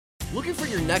Looking for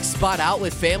your next spot out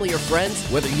with family or friends?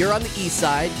 Whether you're on the east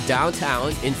side,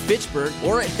 downtown, in Fitchburg,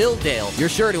 or at Hilldale, you're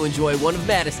sure to enjoy one of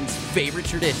Madison's favorite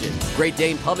traditions. Great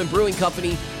Dane Pub and Brewing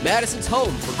Company, Madison's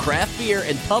home for craft beer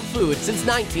and pub food since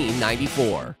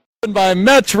 1994. By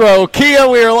Metro Kia,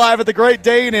 we are live at the Great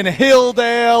Dane in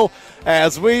Hilldale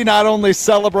as we not only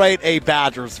celebrate a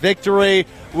Badgers victory,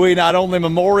 we not only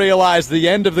memorialize the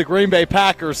end of the Green Bay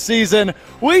Packers season,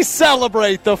 we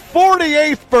celebrate the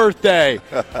 48th birthday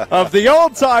of the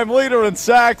all-time leader in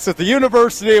sacks at the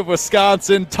University of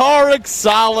Wisconsin, Tarek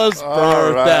Saleh's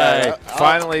birthday. Right.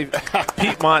 Finally,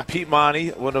 Pete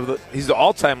Monty, he's the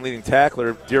all-time leading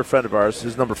tackler, dear friend of ours,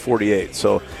 his number 48.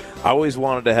 So I always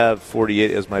wanted to have 48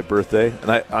 as my birthday,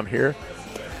 and I'm here.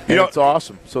 And it's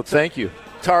awesome. So thank you,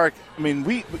 Tarek. I mean,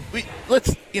 we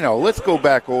let's go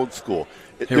back old school.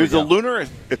 There's a lunar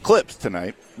eclipse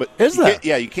tonight, but is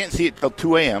there? You can't see it till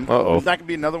 2 a.m. Uh-oh. There's not going to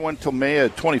be another one till May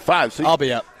 25. So I'll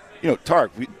be up. Tarek,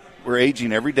 we're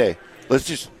aging every day. Let's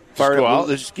just fire it out.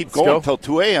 Let's just keep going until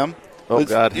 2 a.m. Oh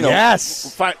God!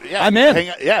 Yes, I'm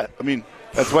in. I mean,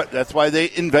 that's why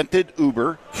they invented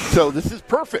Uber. So this is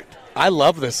perfect. I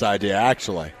love this idea,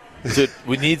 actually. Dude,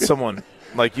 we need someone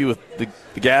like you with the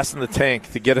gas in the tank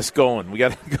to get us going. We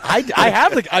got. I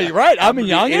have the. You're right. I'm a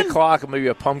youngin'. 8 o'clock and maybe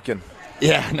a pumpkin.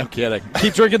 Yeah, no kidding.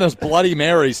 Keep drinking those Bloody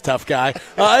Marys, tough guy.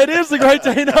 It is the Great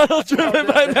Dane Huddle driven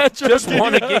by Metro. Just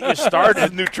want to get you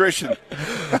started. Nutrition.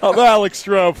 I'm Alex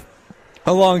Strouf,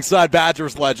 alongside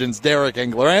Badgers legends Derek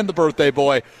Engler and the birthday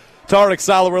boy, Tarek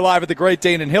Saleh. We're live at the Great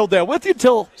Dane in Hilldale with you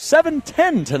till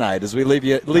 7:10 tonight as we lead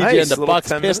you into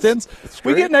Bucks Pistons.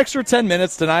 We get an extra 10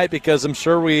 minutes tonight because I'm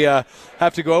sure we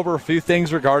have to go over a few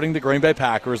things regarding the Green Bay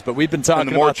Packers, but we've been talking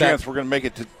and the more about chance that. we're going to make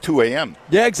it to 2 a.m.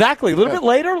 Yeah, exactly. A little bit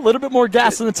later, a little bit more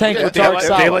gas in the tank with Tarek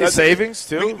Saleh. Daylight savings,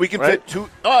 too? We can fit two.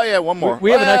 Oh, yeah, one more.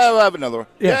 We have we'll have another one.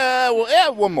 Yeah,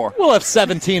 one more. We'll have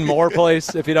 17 more,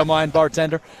 please, if you don't mind,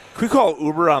 bartender. Can we call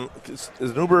Uber on? Is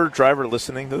an Uber driver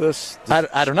listening to this?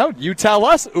 I don't know. You tell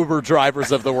us, Uber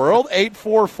drivers of the world.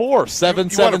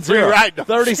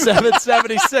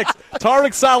 844-770-3776.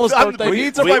 Tarek Saleh's birthday.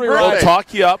 Needs a free ride. We'll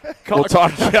talk you up. We'll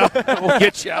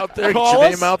get you out there. Get your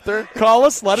name out there. Call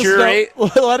us. Let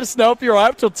us know if you're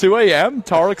up till 2 a.m.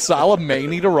 Tarek Saleh may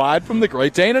need a ride from the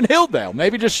Great Dane in Hilldale.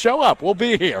 Maybe just show up. We'll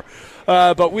be here.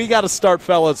 But we got to start,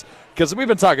 fellas, because we've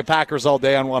been talking Packers all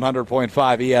day on 100.5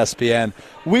 ESPN.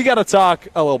 We got to talk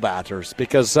a little Badgers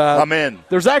because I'm in.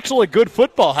 There's actually good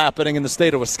football happening in the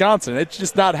state of Wisconsin. It's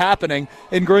just not happening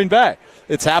in Green Bay.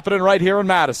 It's happening right here in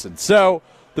Madison. So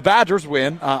the Badgers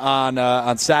win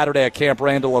on Saturday at Camp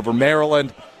Randall over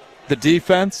Maryland. The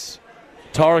defense,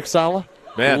 Tarek Saleh,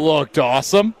 looked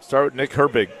awesome. Start with Nick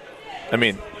Herbig. I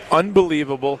mean,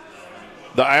 unbelievable.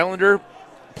 The Islander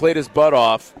played his butt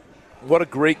off. What a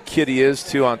great kid he is,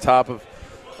 too, on top of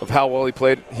how well he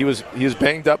played. He was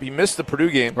banged up. He missed the Purdue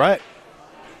game. Right.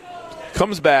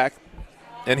 Comes back,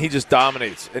 and he just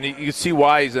dominates. And you can see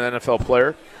why he's an NFL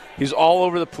player. He's all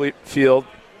over the field.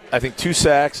 I think 2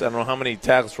 sacks. I don't know how many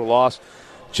tackles were lost.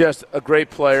 Just a great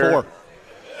player. 4.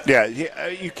 Yeah,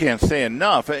 you can't say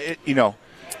enough.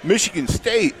 Michigan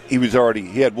State, he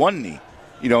had one knee,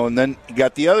 and then he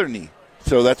got the other knee.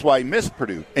 So that's why he missed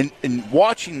Purdue. And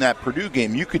watching that Purdue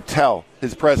game, you could tell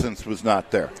his presence was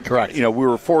not there. Correct. We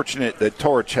were fortunate that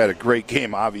Torch had a great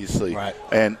game, obviously. Right.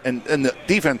 And the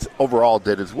defense overall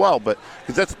did as well, but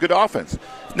because that's a good offense.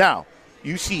 Now,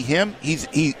 you see him,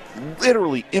 he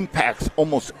literally impacts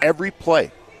almost every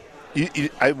play.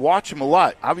 I watch him a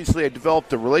lot. Obviously, I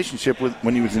developed a relationship with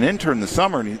when he was an intern this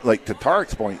summer, and to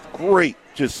Tarek's point, great,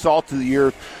 just salt of the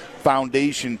earth,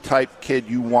 foundation type kid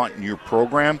you want in your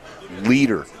program,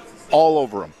 leader, all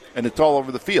over him, and it's all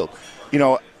over the field.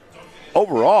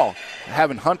 Overall,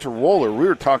 having Hunter Wohler, we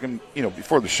were talking,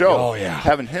 before the show. Oh yeah,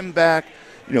 having him back,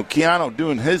 Keanu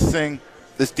doing his thing.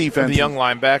 This defense, and the young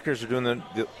linebackers are doing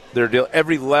their deal.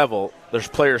 Every level, there's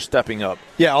players stepping up.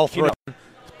 Yeah, all three.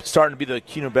 Starting to be the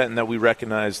Keno Benton that we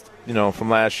recognized,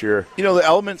 from last year. The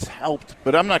elements helped,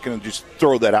 but I'm not going to just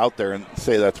throw that out there and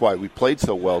say that's why we played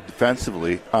so well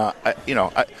defensively.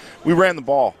 We ran the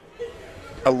ball.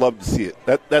 I love to see it.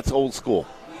 That's old school.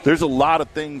 There's a lot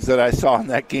of things that I saw in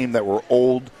that game that were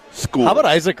old school. How about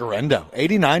Isaac Garendo?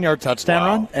 89-yard touchdown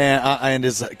run and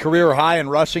his career high in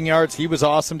rushing yards. He was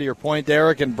awesome, to your point,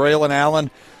 Derek. And Braylon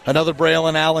Allen, another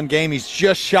Braylon Allen game. He's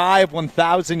just shy of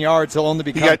 1,000 yards. He'll only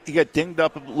become. He got dinged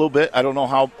up a little bit. I don't know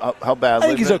how badly. I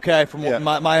think he's okay from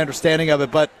my understanding of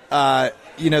it. But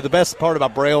the best part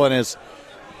about Braylon is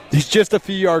he's just a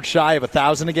few yards shy of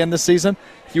 1,000 again this season.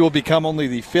 He will become only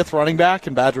the 5th running back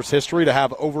in Badgers history to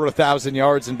have over 1,000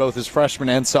 yards in both his freshman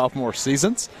and sophomore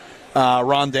seasons.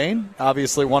 Ron Dane,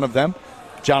 obviously one of them.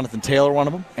 Jonathan Taylor, one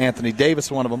of them. Anthony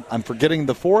Davis, one of them. I'm forgetting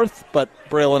the fourth, but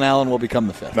Braylon Allen will become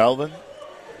the fifth. Melvin?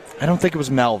 I don't think it was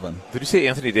Melvin. Did you say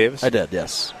Anthony Davis? I did,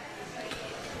 yes.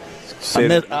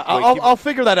 I'll I'll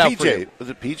figure that out for you. PJ. Was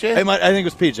it PJ? I think it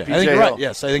was PJ. I think you're right.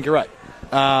 Yes, I think you're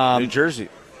right. New Jersey.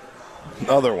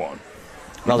 Another one.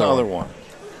 Another one.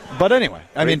 But anyway,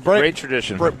 great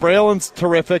tradition. Braylon's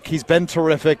terrific. He's been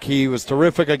terrific. He was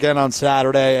terrific again on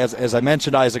Saturday. As I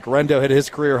mentioned, Isaac Rendo hit his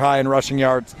career high in rushing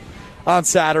yards on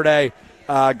Saturday.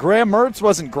 Graham Mertz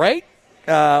wasn't great.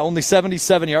 Only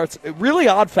 77 yards. A really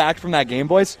odd fact from that game,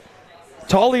 boys.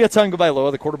 Talia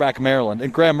Tagovailoa, the quarterback of Maryland,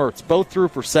 and Graham Mertz both threw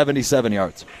for 77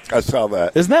 yards. I saw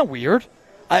that. Isn't that weird?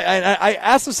 I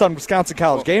asked this on Wisconsin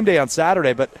College Game Day on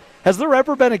Saturday, but has there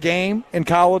ever been a game in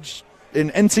college, in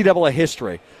NCAA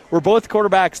history, where both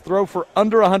quarterbacks throw for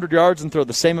under 100 yards and throw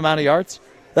the same amount of yards?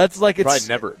 That's like, it's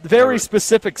never. Very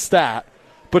specific stat,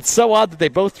 but so odd that they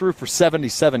both threw for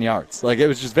 77 yards. Like, it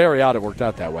was just very odd it worked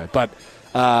out that way. But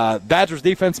Badgers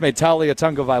defense made Talia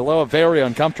Tagovailoa very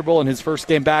uncomfortable in his first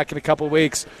game back in a couple of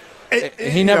weeks.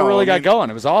 He never really got going.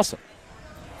 It was awesome.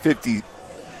 50,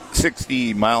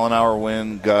 60 mile an hour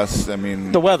wind gusts.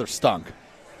 The weather stunk.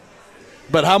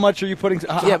 But how much are you putting?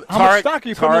 How much stock are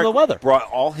you putting in the weather? Brought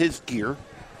all his gear.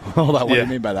 Hold on, what do you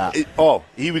mean by that?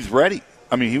 He was ready.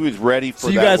 He was ready for that. So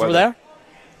you guys weather. were there?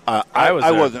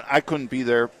 I wasn't. I couldn't be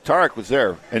there. Tarek was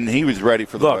there, and he was ready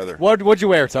for the weather. What'd you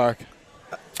wear, Tarek?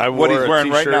 What he's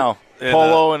wearing right now,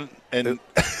 polo and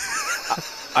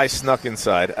I snuck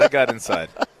inside. I got inside.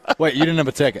 Wait, you didn't have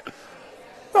a ticket?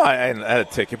 No, I had a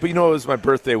ticket. But, it was my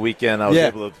birthday weekend. I was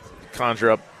able to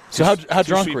conjure up. So how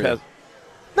drunk were you?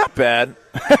 Not bad.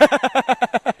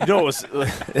 It was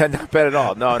not bad at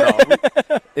all. No.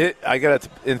 I got it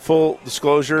in full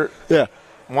disclosure. Yeah.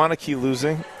 Wanakee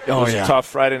losing. It was a tough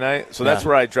Friday night. So that's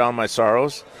where I drowned my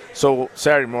sorrows. So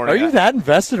Saturday morning. Are you that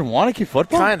invested in Wanakee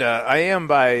football? Kind of. I am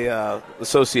by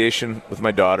association with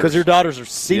my daughters. Because your daughters are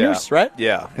seniors, right?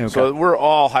 Yeah. Okay. So we're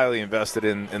all highly invested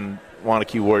in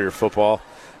Wanakee Warrior football.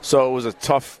 So it was a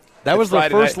tough. That was their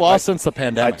first loss since the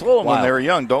pandemic. I told them when they were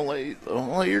young, don't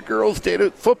let your girls date a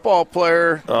football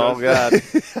player. Oh, God.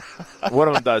 One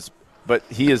of them does. But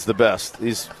he is the best.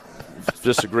 He's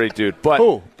just a great dude. But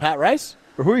who? Pat Rice?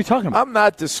 Or who are you talking about? I'm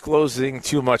not disclosing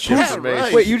too much information.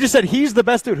 Rice. Wait, you just said he's the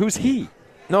best dude. Who's he?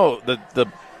 No,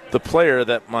 the player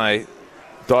that my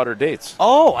daughter dates.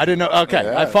 Oh, I didn't know. Okay,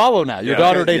 Yeah. I follow now. Your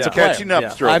daughter dates a player. Catching up,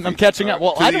 Strouf. I'm catching up.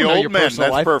 Well, To I the don't know old your men, personal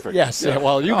that's life. perfect. Yes.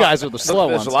 Well, you guys are the slow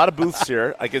There's ones. a lot of booths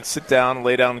here. I could sit down,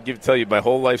 lay down, and tell you my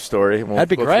whole life story. That'd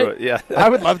be go great. through it. Yeah, I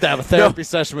would love to have a therapy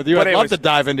session with you. But I'd love anyways, to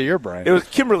dive into your brain. It was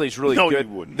Kimberly's really No, good.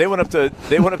 you wouldn't. They went up to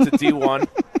D1.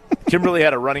 Kimberly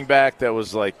had a running back that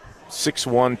was like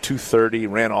 6'1", 230,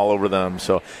 ran all over them.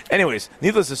 So, anyways,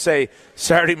 needless to say,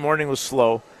 Saturday morning was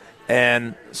slow,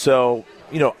 and so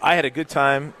I had a good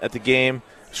time at the game.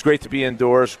 It was great to be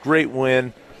indoors. Great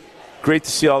win. Great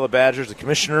to see all the Badgers. The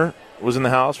commissioner was in the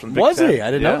house from the Big Ten. Was he? I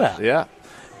didn't know that. Yeah,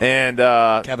 and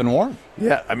Kevin Warren.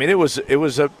 Yeah, it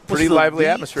was a pretty lively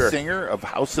atmosphere. Singer of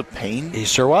House of Pain. He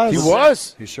sure was. He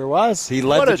was. He sure was. He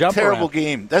led What the a jump terrible around.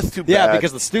 game. That's too bad. Yeah,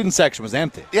 because the student section was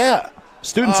empty. Yeah.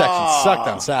 Student section sucked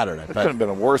on Saturday. That could have been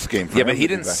a worse game for him. Yeah, but he to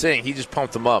be didn't back. sing. He just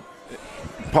pumped them up.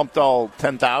 Pumped all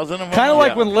 10,000 of them? Kind of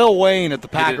like when Lil Wayne at the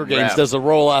Packer didn't games rap. does a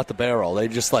roll out the barrel. They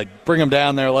just bring him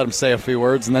down there, let him say a few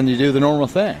words, and then you do the normal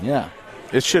thing. Yeah.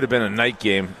 It should have been a night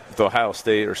game with Ohio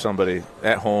State or somebody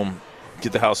at home.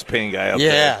 Get the House of Pain guy up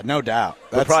there. Yeah, no doubt.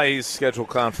 But probably he's schedule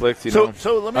conflict, you know.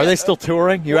 So let me Are they still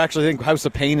touring? You actually think House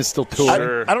of Pain is still touring?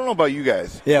 Sure. I don't know about you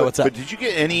guys. Yeah, what's up? But did you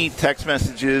get any text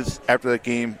messages after that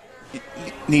game? You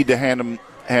need to hand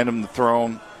him the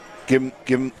throne, give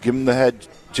him the head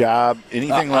job,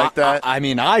 anything like that?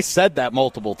 I said that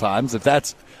multiple times. If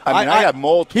that's, I got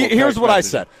multiple. Here's text what I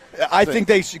messages. said. I think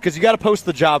they should, because you got to post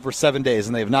the job for 7 days,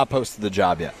 and they have not posted the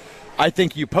job yet. I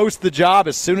think you post the job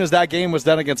as soon as that game was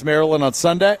done against Maryland on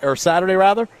Sunday or Saturday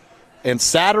rather. And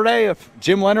Saturday, if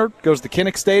Jim Leonard goes to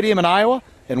Kinnick Stadium in Iowa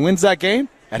and wins that game,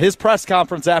 at his press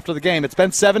conference after the game, it's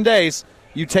been 7 days.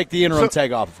 You take the interim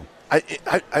tag off of him.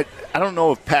 I don't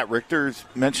know if Pat Richter's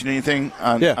mentioned anything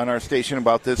on our station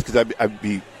about this, because I'd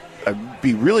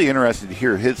be really interested to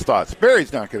hear his thoughts.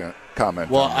 Barry's not going to comment.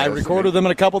 Well, on I this. recorded them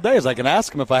in a couple days. I can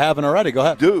ask him if I haven't already. Go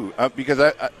ahead. Because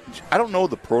I don't know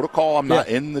the protocol. I'm not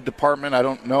in the department. I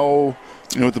don't know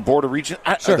the board of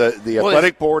regents, the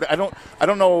athletic board. I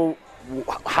don't know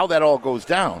how that all goes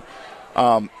down.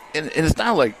 And it's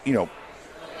not like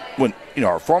when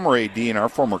our former AD and our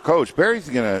former coach Barry's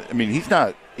gonna. I mean, he's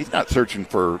not searching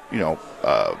for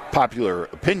popular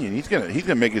opinion. He's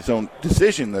gonna make his own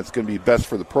decision that's gonna be best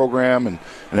for the program and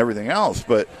everything else.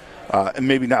 But and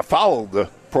maybe not follow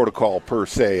protocol per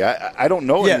se. I don't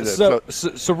know. Yeah, so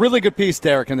really good piece,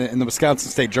 Tarek, in the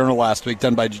Wisconsin State Journal last week,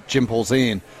 done by Jim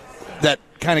Polzine, that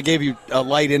kind of gave you a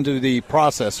light into the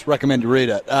process. Recommend you read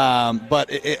it. But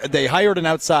they hired an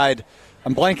outside,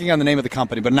 I'm blanking on the name of the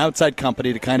company, but an outside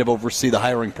company to kind of oversee the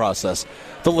hiring process.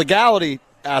 The legality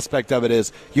aspect of it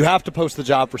is you have to post the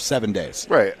job for 7 days.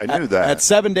 Right, I knew that. At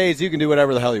 7 days, you can do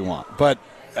whatever the hell you want. But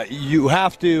you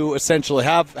have to essentially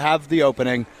have the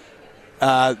opening.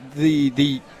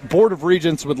 The Board of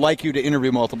Regents would like you to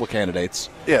interview multiple candidates.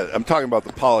 Yeah, I'm talking about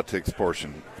the politics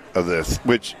portion of this,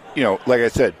 which, like I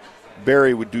said,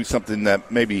 Barry would do something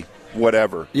that maybe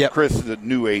whatever. Yep. Chris is a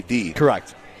new AD.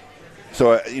 Correct.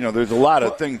 So, there's a lot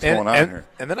of things going on here.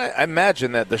 And then I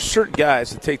imagine that there's certain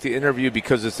guys that take the interview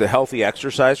because it's a healthy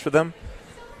exercise for them.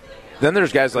 Then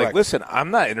there's guys like, listen,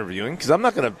 I'm not interviewing because I'm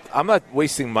not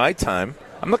wasting my time.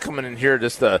 I'm not coming in here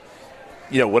just to,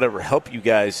 whatever, help you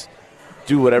guys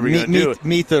do whatever you're going to do.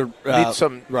 Meet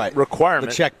some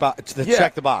requirement. Check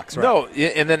the box, right? No,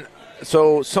 and then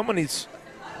so someone needs,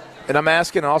 and I'm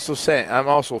asking, also saying, I'm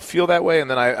also feel that way, and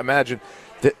then I imagine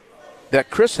that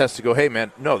Chris has to go, hey,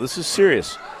 man, no, this is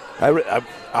serious.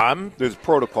 There's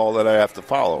protocol that I have to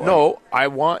follow. No,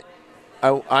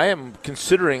 I am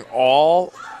considering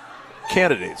all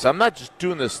candidates. I'm not just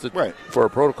doing this for a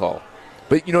protocol.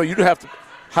 But, you'd have to,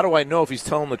 how do I know if he's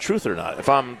telling the truth or not? If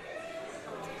I'm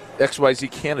XYZ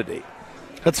candidate.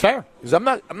 That's fair. Because I'm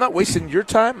not wasting your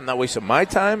time. I'm not wasting my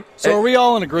time. So are we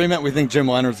all in agreement we think Jim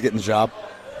Leonard's getting the job?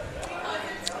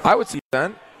 I would see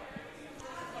that.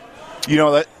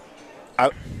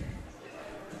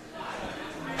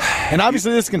 And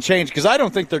obviously this can change because I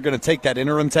don't think they're going to take that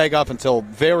interim tag off until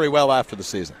very well after the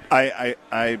season.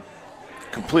 I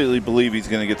completely believe he's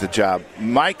going to get the job.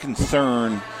 My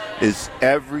concern is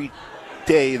every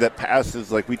day that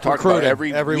passes, like we talk about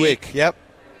every week. Yep.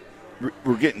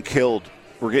 We're getting killed.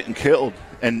 We're getting killed.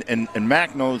 And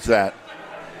Mac knows that.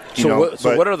 So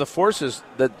what are the forces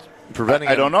that preventing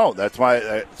I don't know. That's why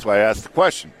I asked the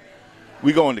question.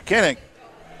 We go into Kinnick,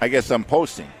 I guess I'm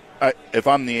posting. If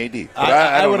I'm the AD.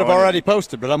 I would have already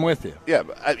posted, but I'm with you. Yeah,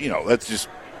 but that's just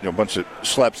a bunch of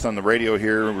schleps on the radio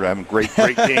here. We're having great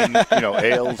game,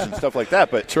 ales and stuff like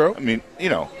that. But true. I mean,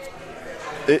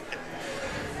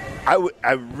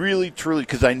 I really, truly,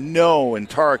 because I know, and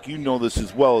Tarek, you know this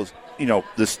as well as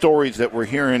the stories that we're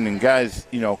hearing and guys,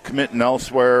 committing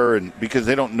elsewhere, and because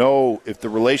they don't know if the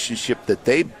relationship that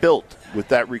they built with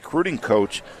that recruiting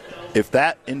coach, if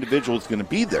that individual is going to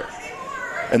be there.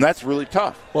 And that's really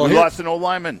tough. Well, we lost an old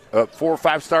lineman, a 4 or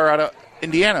 5-star out of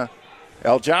Indiana,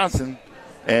 Al Johnson,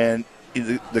 and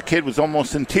the kid was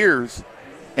almost in tears,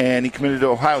 and he committed to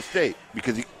Ohio State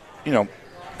because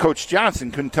Coach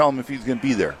Johnson couldn't tell him if he was going to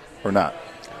be there or not,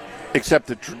 except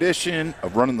the tradition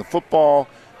of running the football,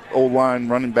 old line,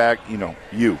 running back.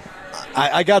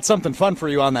 I got something fun for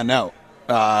you on that note.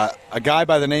 A guy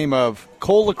by the name of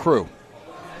Cole LaCrue,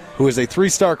 who is a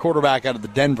 3-star quarterback out of the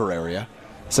Denver area,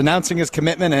 is announcing his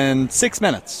commitment in 6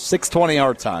 minutes, 6:20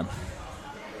 our time.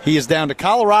 He is down to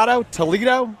Colorado,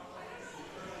 Toledo,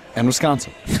 and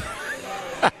Wisconsin.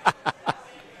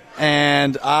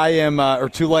 And I am, or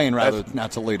Tulane rather,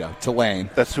 not Toledo, Tulane.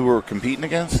 That's who we're competing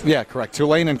against? Yeah, correct.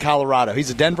 Tulane and Colorado. He's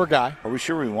a Denver guy. Are we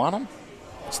sure we want him?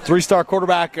 It's a 3-star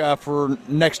quarterback for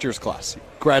next year's class. He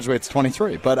graduates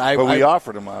 23. But we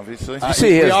offered him, obviously.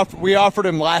 We offered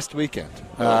him last weekend.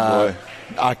 Oh, boy.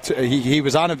 He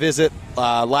was on a visit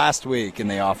last week, and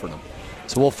they offered him.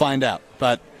 So we'll find out.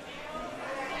 But,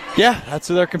 yeah, that's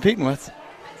who they're competing with.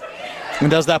 And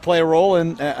does that play a role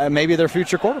in maybe their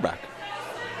future quarterback?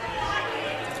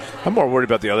 I'm more worried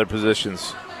about the other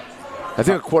positions. I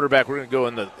think a quarterback, we're going to go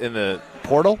in the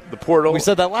portal. The portal. We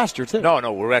said that last year, too.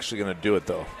 No, we're actually going to do it,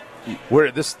 though.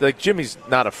 Jimmy's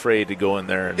not afraid to go in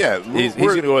there. And he's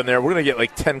going to go in there. We're going to get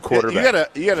like 10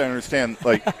 quarterbacks. You got to understand,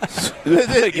 like,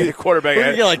 get a quarterback. We're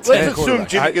going to get like 10 let's assume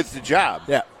Jimmy gets the job.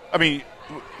 Yeah. I mean,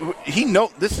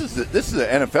 this is the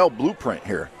NFL blueprint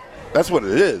here. That's what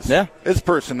it is. Yeah. It's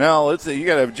personnel. You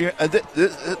got to have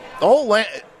the whole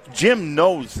Jim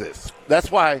knows this.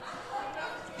 That's why,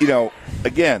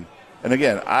 again,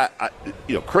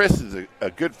 Chris is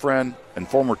a good friend and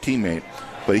former teammate.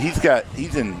 But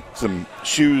he's in some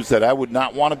shoes that I would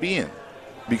not want to be in,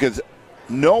 because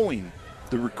knowing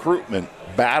the recruitment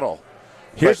battle,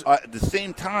 but at the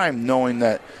same time knowing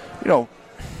that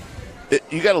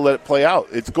you got to let it play out.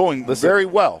 It's going very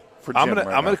well for Jim.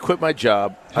 I'm gonna quit my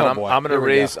job, and I'm gonna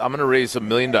raise $1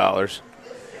 million,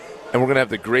 and we're gonna have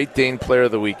the Great Dane Player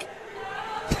of the Week,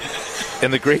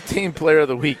 and the Great Dane Player of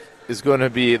the Week is going to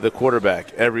be the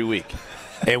quarterback every week.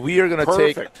 And we are going to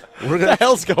take. We're What the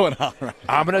hell's going on? Right?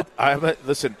 I'm gonna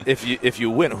listen. If you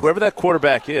win, whoever that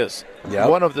quarterback is,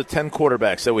 one of the 10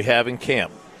 quarterbacks that we have in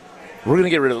camp, we're gonna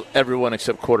get rid of everyone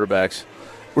except quarterbacks.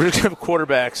 We're just gonna have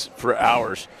quarterbacks for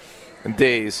hours and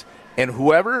days, and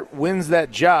whoever wins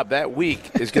that job that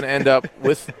week is gonna end up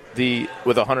with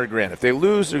 $100,000. If they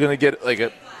lose, they're gonna get like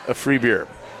a free beer.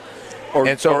 Or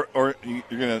you're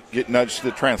going to get nudged to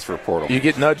the transfer portal. You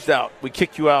get nudged out. We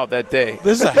kick you out that day.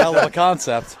 This is a hell of a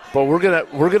concept. But we're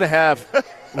gonna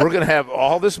have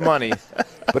all this money,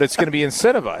 but it's gonna be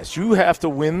incentivized. You have to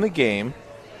win the game,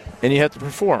 and you have to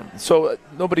perform. So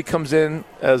nobody comes in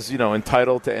as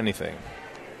entitled to anything.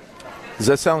 Does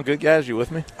that sound good, guys? You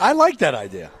with me? I like that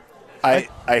idea. I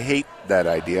hate that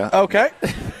idea. Okay.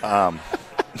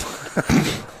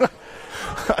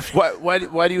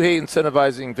 Why do you hate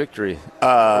incentivizing victory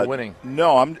or winning?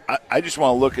 No, I just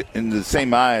want to look in the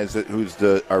same eyes at who's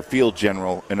our field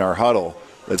general in our huddle.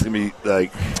 That's going to be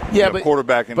like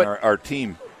quarterback in our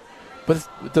team. But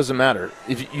it doesn't matter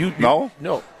if you no.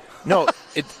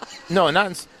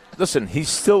 Listen, he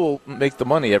still will make the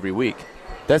money every week.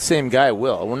 That same guy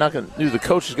will. We're not going to. The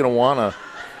coach is going to want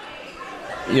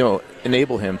to,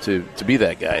 enable him to be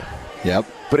that guy. Yep.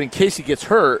 But in case he gets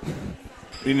hurt.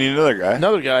 You need another guy.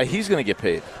 Another guy, he's going to get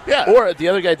paid. Yeah. Or if the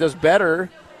other guy does better,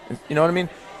 you know what I mean?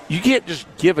 You can't just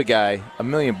give a guy $1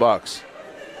 million to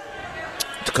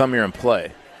come here and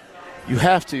play. You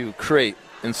have to create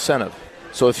incentive.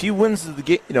 So if he wins the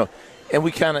game, and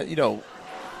we kind of,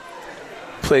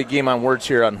 play a game on words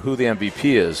here on who the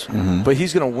MVP is, but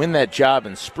he's going to win that job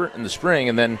in the spring,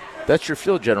 and then that's your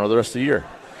field general the rest of the year.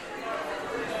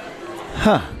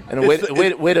 Huh. And a way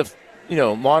to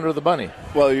launder the money.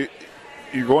 Well,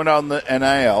 you're going down the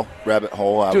NIL rabbit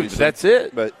hole, obviously. Dude, that's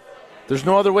it. But there's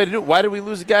no other way to do it. Why did we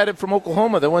lose a guy from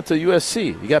Oklahoma that went to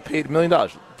USC? He got paid $1 million.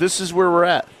 This is where we're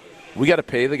at. We got to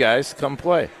pay the guys to come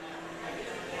play.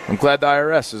 I'm glad the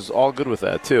IRS is all good with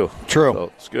that, too. True.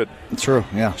 So it's good. It's true.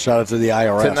 Yeah. Shout out to the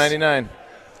IRS. 1099.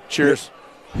 Cheers.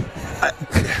 What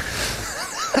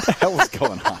the hell is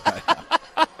going on right now?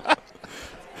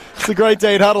 It's the Great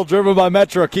Dane Huddle driven by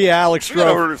Metro Kia. Alex Strouf. We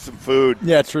gotta order some food.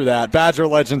 Yeah, true that. Badger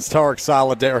legends Tarek,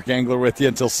 Saleh, Tarek, Engler with you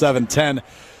until 7:10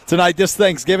 tonight. This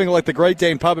Thanksgiving, like the Great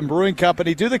Dane Pub and Brewing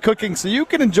Company, do the cooking so you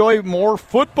can enjoy more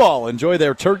football. Enjoy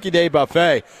their Turkey Day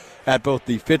buffet at both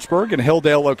the Fitchburg and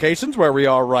Hilldale locations, where we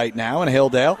are right now in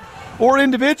Hilldale, or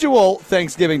individual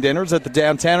Thanksgiving dinners at the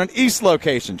downtown and east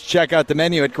locations. Check out the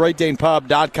menu at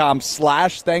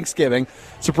greatdanepub.com/Thanksgiving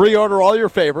to pre-order all your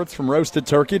favorites from roasted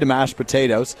turkey to mashed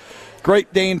potatoes.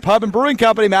 Great Dane Pub and Brewing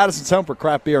Company, Madison's home for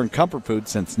craft beer and comfort food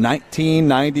since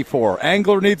 1994.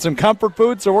 Engler needs some comfort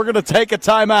food, so we're going to take a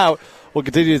timeout. We'll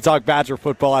continue to talk Badger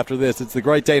football after this. It's the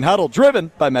Great Dane Huddle,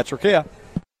 driven by Metro Kia.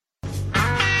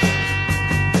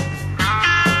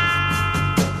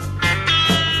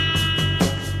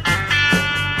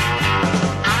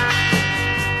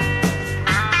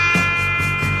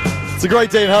 It's the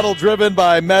Great Dane Huddle, driven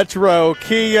by Metro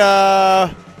Kia.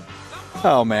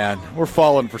 Oh, man, we're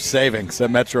falling for savings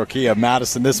at Metro Kia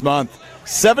Madison this month.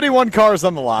 71 cars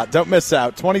on the lot. Don't miss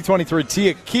out.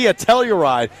 2023 Kia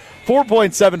Telluride,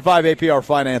 4.75 APR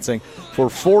financing for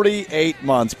 48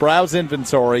 months. Browse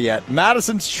inventory at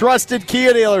Madison's trusted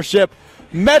Kia dealership,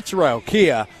 Metro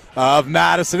Kia of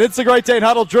Madison. It's the Great Dane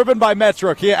Huddle, driven by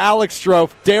Metro Kia. Alex Strouf,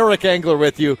 Tarek Engler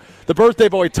with you. The birthday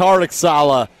boy, Tarek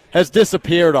Saleh, has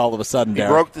disappeared all of a sudden, Darren.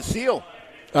 He broke the seal.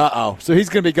 Uh-oh. So he's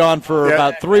going to be gone for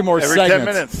about 3 more every segments.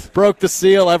 10 minutes. Broke the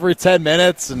seal every 10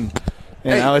 minutes, and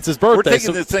it's his birthday. We're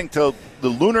taking this thing till the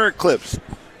lunar eclipse.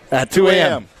 At 2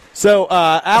 a.m. So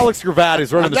Alex Gravati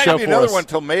is running the show for us. There's going to be another one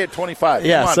till May at 25.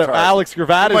 Yeah, so Tarek. Alex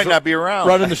Gravati might not be around.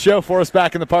 running the show for us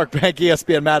back in the Park Bank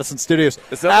ESPN Madison studios.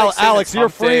 Is that like Alex, you're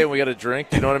free. And we got a drink.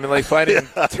 You know what I mean? Like finding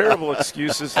terrible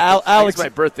excuses. Alex, my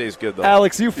birthday's good though.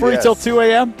 Alex, you free till 2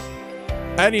 a.m.?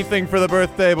 Anything for the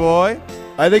birthday boy.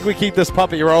 I think we keep this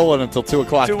puppy rolling until 2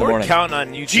 o'clock in the morning. We're counting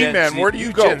on you, G-Man. Where do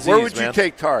you go? Where would you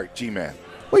take Tarek, G-Man?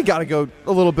 We got to go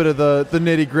a little bit of the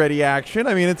nitty-gritty action.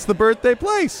 I mean, it's the birthday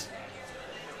place.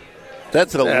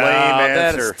 That's a lame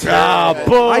answer.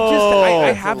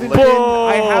 I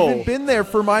haven't been there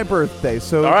for my birthday.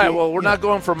 So all right, well, we're not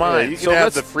going for mine. Yeah, you can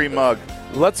have the free mug.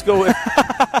 Let's go with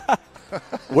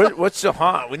what's the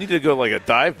haunt? We need to go like a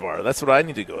dive bar. That's what I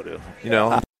need to go to.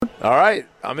 All right,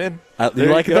 I'm in. You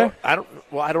like it there? I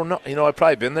don't know. I've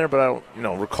probably been there, but I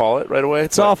don't, recall it right away.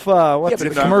 It's off what's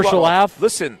it? Commercial Ave.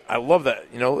 Listen, I love that.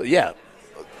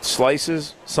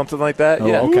 Slices, something like that. Oh,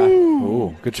 yeah. Okay.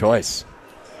 Ooh, good choice.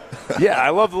 Yeah,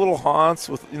 I love the little haunts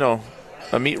with a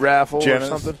meat raffle or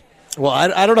something. Well,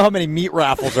 I don't know how many meat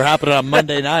raffles are happening on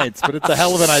Monday nights, but it's a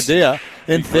hell of an idea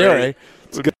in theory.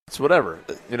 It's whatever,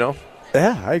 you know.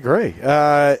 Yeah, I agree.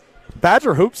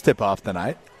 Badger hoops tip off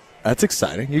tonight. That's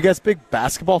exciting. You guys big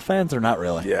basketball fans or not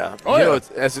really? Yeah. Oh, you know,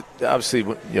 yeah. Obviously,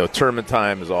 tournament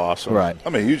time is awesome. Right.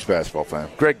 I'm a huge basketball fan.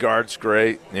 Greg Gard's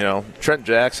great. You know, Trent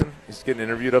Jackson, he's getting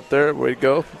interviewed up there. Way to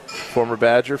go. Former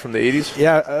Badger from the 80s.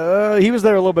 Yeah, he was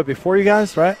there a little bit before you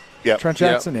guys, right? Yeah. Trent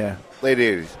Jackson, yeah. Late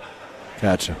 80s.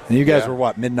 Gotcha. And you guys were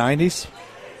what, mid-90s?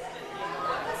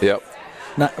 Yep.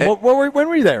 When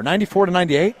were you there, 94 to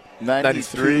 98?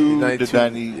 93 92, to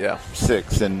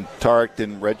 96, and Tarek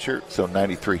didn't redshirt, so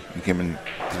 93. He came in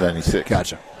to 96.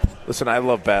 Gotcha. Listen, I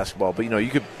love basketball, but, you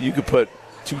could put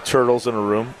two turtles in a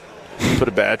room, put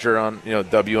a Badger on,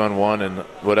 W on one and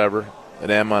whatever, an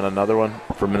M on another one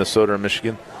for Minnesota or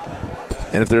Michigan.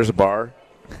 And if there's a bar,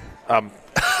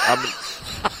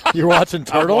 You're watching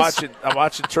turtles? I'm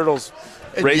watching turtles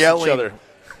And race yelling. each other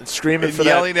and screaming And for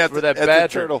yelling that at the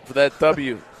Badger, turtle. for that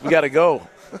W. We got to go.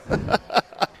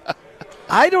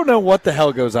 I don't know what the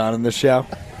hell goes on in this show.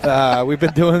 We've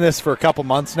been doing this for a couple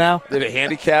months now. Did it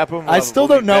handicap him? I still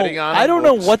don't know. I don't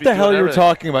know what the hell you're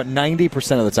talking about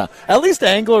 90% of the time. At least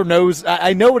Engler knows.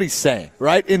 I know what he's saying,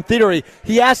 right? In theory,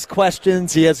 he asks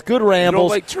questions. He has good You rambles. don't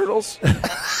like turtles? You're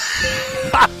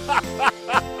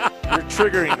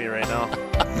triggering me right now.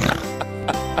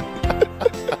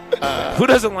 Who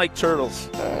doesn't like turtles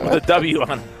with a W on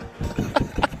them?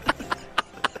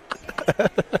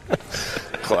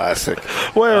 Classic.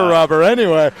 Where, Robert?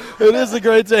 Anyway, it is a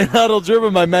great day huddle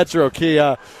driven by Metro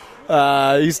Kia.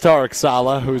 He's Tarek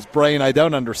Saleh, whose brain I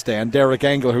don't understand. Derek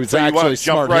Engler, who's So you actually want to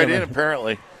jump smart. right human. in,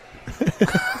 apparently.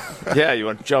 Yeah, you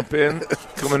want to jump in?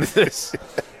 Come into this.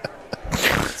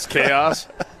 It's chaos.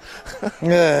 Come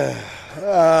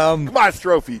on,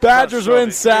 Strouf. Badgers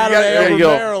win Saturday There you over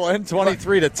go. Maryland,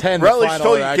 23-10. Relish final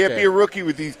told of you that can't game. be a rookie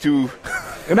with these two.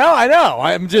 No, I know.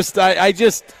 I'm just,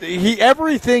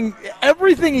 everything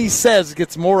he says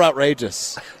gets more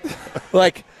outrageous.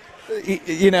 Like,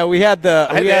 we had the.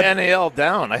 I had the NAL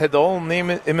down. I had the whole name,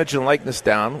 image, and likeness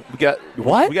down. We got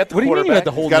What? We got the What do you mean you had quarterback.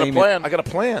 the whole Got a name? plan. I got a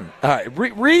plan. All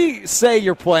right, say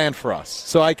your plan for us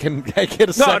so I get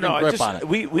a second grip on it.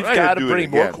 We've We're not got gonna to do it bring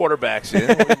more again. quarterbacks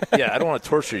in. Yeah, I don't want to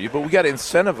torture you, but we got to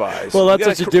incentivize. Well, We that's gotta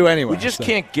what you do anyway, We just so.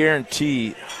 can't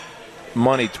guarantee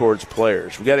money towards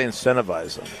players. We got to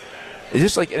incentivize them. It's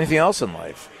just like anything else in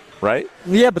life, right?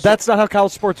 Yeah, but that's not how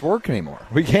college sports work anymore.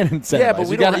 We can't incentivize. Yeah, but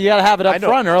we you got don't to have it I up know.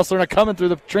 front, or else they're not coming through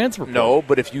the transfer portal. No,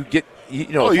 but if you get, if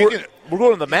you we're, can- we're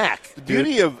going to the MAC. The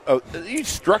beauty of you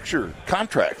structure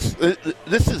contracts.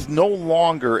 This is no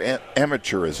longer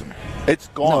amateurism. It's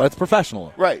gone. No, it's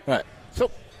professional. Right. Right. So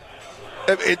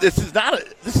this is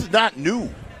not new.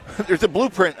 There's a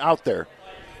blueprint out there.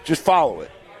 Just follow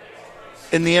it.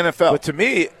 In the NFL. But to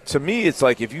me, it's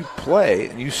like if you play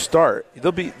and you start,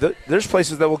 there's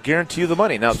places that will guarantee you the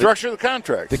money. Now, Structure the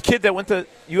contracts. the kid that went to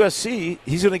USC,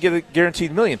 he's going to get a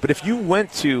guaranteed $1 million. But if you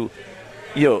went to,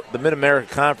 the Mid-America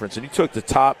Conference and you took the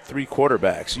top 3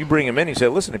 quarterbacks, you bring them in, you say,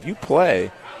 listen, if you play,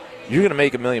 you're going to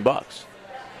make $1 million.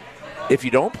 If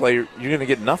you don't play, you're going to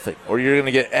get nothing, or you're going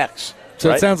to get X. So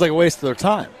right? it sounds like a waste of their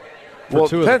time. For Well, it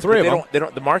two of the depends, three but of them. they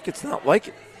don't. The market's not like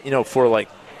it, for like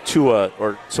Tua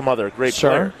or some other great Sure.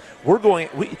 player. We're going.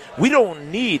 We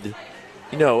don't need,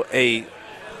 a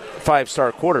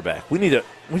 5-star quarterback. We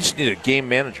just need a game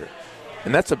manager,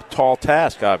 and that's a tall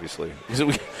task, obviously.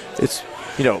 Because it's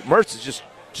Mertz is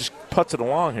just puts it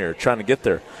along here, trying to get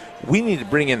there. We need to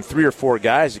bring in 3 or 4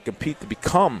 guys that compete to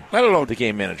become. I don't know. The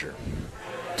game manager.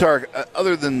 Tarek,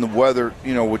 other than the weather,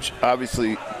 which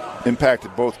obviously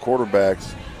impacted both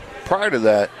quarterbacks, prior to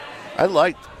that, I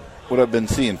liked what I've been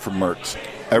seeing from Mertz.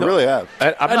 I really have.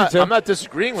 I'm not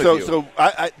disagreeing with you. So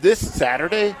I this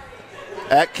Saturday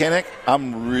at Kinnick,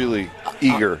 I'm really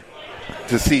eager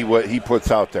to see what he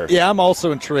puts out there. Yeah, I'm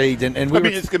also intrigued. And it's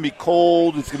going to be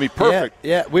cold. It's going to be perfect.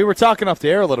 Yeah, we were talking off the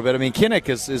air a little bit. I mean, Kinnick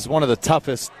is one of the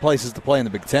toughest places to play in the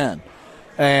Big Ten.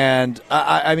 And,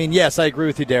 I mean, yes, I agree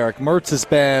with you, Derek. Mertz has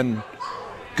been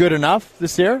good enough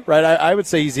this year, right? I would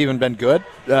say he's even been good.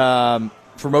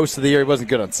 For most of the year, he wasn't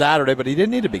good on Saturday, but he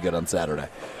didn't need to be good on Saturday.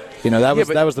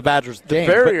 That was the Badgers' game.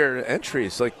 Barrier to entry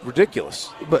is like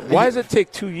ridiculous. But why does it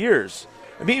take 2 years?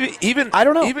 I mean, I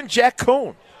don't know. Even Jack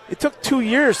Cohn, it took 2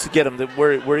 years to get him to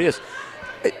where he is.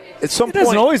 At some It point,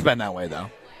 hasn't always been that way, though.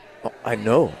 Oh, I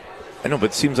know, but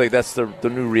it seems like that's the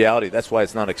new reality. That's why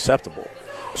it's not acceptable.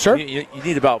 Sure. You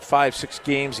need about 5-6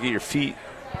 games to get your feet,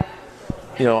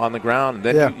 on the ground, and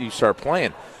then you start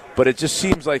playing. But it just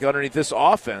seems like underneath this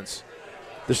offense,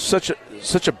 there's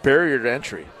such a barrier to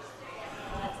entry.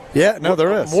 Yeah, no,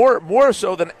 there is. More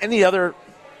so than any other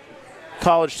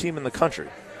college team in the country.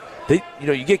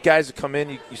 You get guys that come in,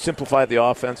 you simplify the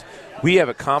offense. We have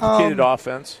a complicated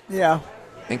offense, Yeah.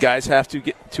 and guys have to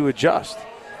get to adjust.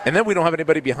 And then we don't have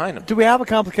anybody behind them. Do we have a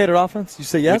complicated offense? You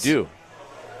say yes?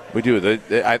 We do.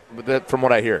 From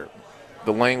what I hear,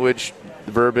 the language,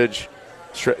 the verbiage,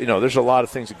 there's a lot of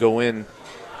things that go in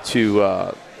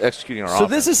to executing our offense.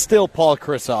 So this is still Paul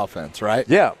Chris offense, right?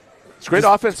 Yeah. It's great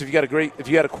offense if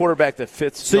you got a quarterback that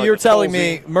fits. So you're telling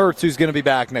me Mertz, who's going to be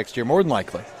back next year, more than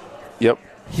likely. Yep.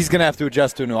 He's going to have to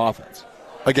adjust to a new offense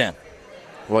again.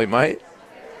 Well, he might.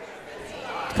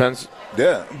 Depends.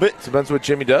 Yeah, but Depends what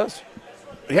Jimmy does.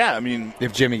 yeah, I mean,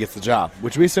 If Jimmy gets the job,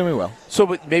 which we assume he will. So,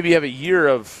 but maybe you have a year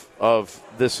of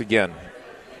this again,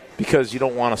 because you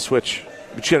don't want to switch.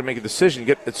 But you got to make a decision.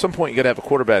 At some point, you got to have a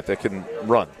quarterback that can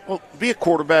run. well, be a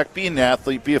quarterback, be an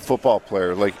athlete, be a football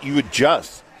player. Like, you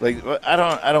adjust. Like, I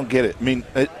don't get it. I mean,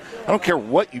 I don't care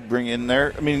what you bring in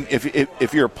there. I mean,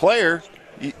 if you're a player,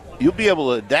 you'll be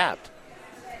able to adapt.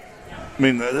 I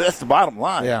mean, that's the bottom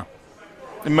line. Yeah.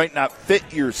 It might not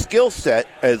fit your skill set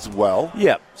as well.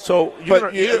 Yeah. So,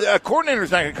 A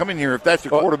coordinator's not going to come in here if that's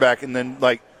your quarterback and then,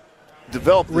 like,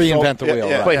 develop this Reinvent the wheel,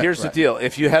 right. But here's the deal: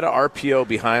 if you had an RPO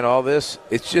behind all this,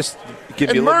 it's just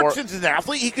give you a little more. Mertz's an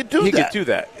athlete; he could do that. He could do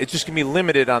that. It's just gonna be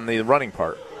limited on the running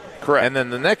part. Correct. And then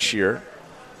the next year,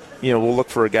 we'll look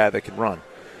for a guy that can run.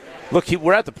 Look,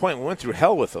 we're at the point we went through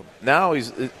hell with him. Now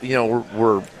he's,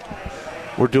 we're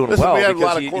doing Listen, well. we had a because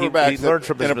lot of quarterbacks he learned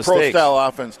from his in a mistakes. pro-style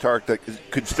offense, Tarek, that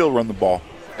could still run the ball,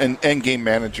 and game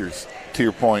managers. To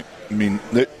your point, I mean,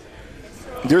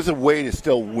 there's a way to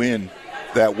still win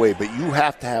that way, but you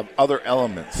have to have other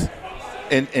elements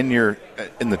in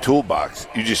the toolbox.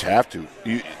 You just have to.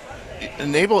 You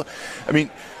enable. I mean,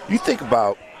 you think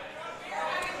about: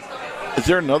 is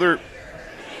there another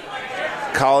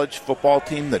college football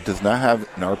team that does not have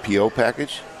an RPO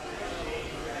package?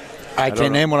 I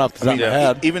can't name one off the top of my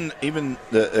head. Even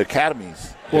the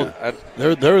academies. Well,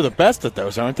 they're the best at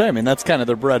those, aren't they? I mean, that's kind of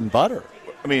their bread and butter.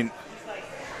 I mean,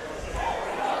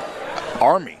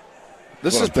 Army.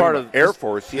 This is part of Air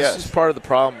Force. Yes, this is part of the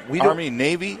problem. Army,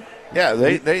 Navy. Yeah,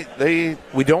 they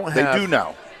don't have. They do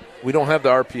now. We don't have the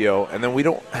RPO, and then we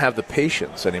don't have the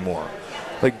patience anymore.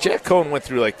 Like Jack Cohen went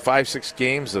through like 5-6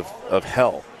 games of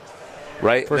hell,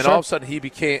 right? And then all of a sudden he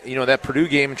became, that Purdue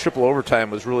game in triple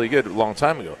overtime was really good a long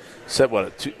time ago. Said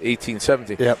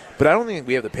 18-17. Yep. But I don't think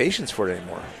we have the patience for it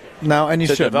anymore. No, and you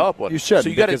should develop one. You should. So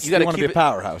you got to be a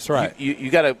powerhouse, right? You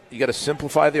got to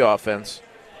simplify the offense.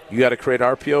 You got to create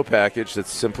an RPO package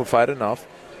that's simplified enough,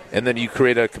 and then you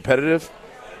create a competitive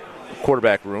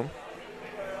quarterback room,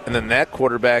 and then that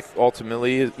quarterback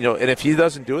ultimately, and if he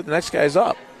doesn't do it, the next guy's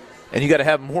up, and you got to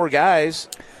have more guys.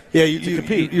 Yeah, to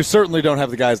compete. You certainly don't have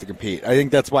the guys to compete. I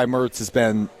think that's why Mertz has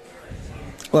been.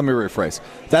 Let me rephrase.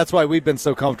 That's why we've been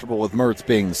so comfortable with Mertz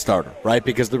being the starter, right?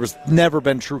 Because there was never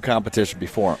been true competition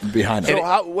behind him.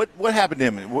 So what happened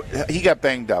to him? He got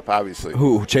banged up, obviously.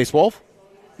 Who? Chase Wolf?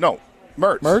 No,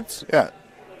 Mertz. Mertz? Yeah.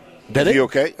 Did he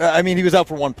okay? I mean, he was out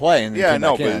for one play and yeah, came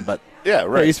back in, but yeah,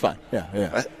 right. Yeah, he's fine.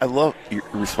 Yeah. I love your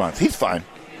response. He's fine.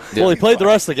 Well, he played the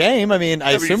rest of the game. I mean,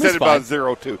 I assume he's fine. About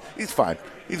 0-2. He's fine.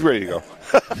 He's ready to go.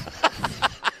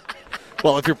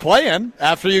 Well, if you're playing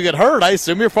after you get hurt, I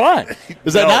assume you're fine.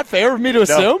 Is that not fair of me to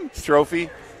assume? Strouf,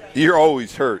 you're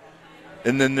always hurt.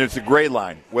 And then there's a gray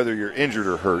line, whether you're injured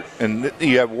or hurt. And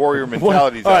you have warrior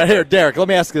mentalities. All right, here, Derek, let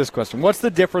me ask you this question. What's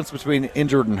the difference between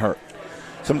injured and hurt?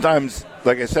 Sometimes,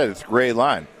 like I said, it's a gray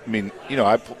line. I mean,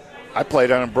 I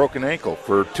played on a broken ankle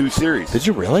for 2 series. Did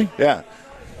you really? Yeah.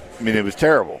 I mean, it was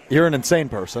terrible. You're an insane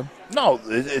person. No,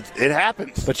 it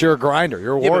happens. But you're a grinder.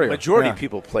 You're a warrior. But majority of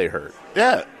people play hurt.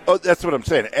 Yeah. Oh, that's what I'm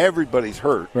saying. Everybody's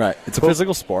hurt. Right. It's a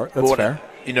physical sport. That's fair.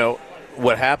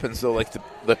 What happens, though, like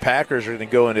the Packers are going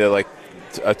to go into, like,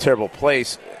 a terrible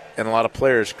place, and a lot of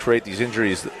players create these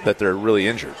injuries that they're really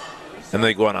injured. And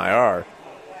they go on IR,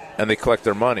 and they collect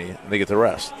their money, and they get the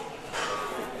rest.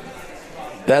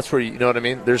 That's where, you know what I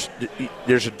mean? There's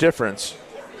a difference.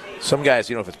 Some guys,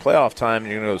 if it's playoff time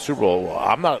and you're going to go to the Super Bowl, well,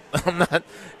 I'm going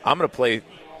to play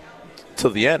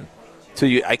till the end.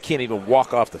 I can't even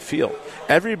walk off the field.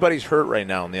 Everybody's hurt right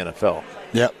now in the NFL.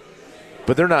 Yep.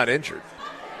 But they're not injured.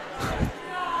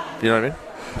 You know what I mean?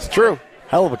 It's true.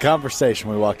 Hell of a conversation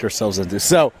we walked ourselves into.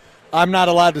 So I'm not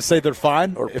allowed to say they're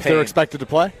fine if they're expected to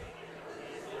play?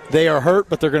 They are hurt,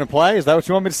 but they're going to play? Is that what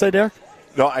you want me to say, Derek?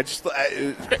 No,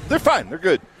 they're fine. They're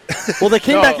good. Well, they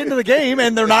came back into the game,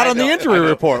 and they're not on the injury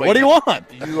report. What do you want?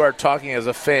 You are talking as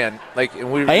a fan. I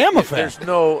am a fan. There's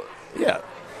no – yeah.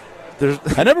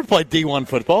 I never played D1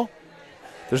 football.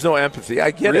 There's no empathy.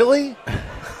 I get it. Really?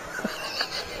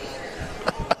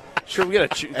 Sure, we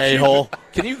got to A-hole.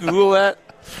 Can you Google that?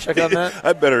 Check on that?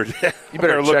 You better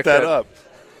check look that up.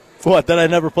 What? That I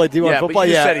never played D1 football? But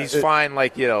you said he's fine,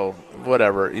 like,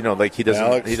 whatever. Like he doesn't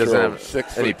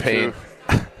have any pain.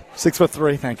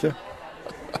 6'3", thank you.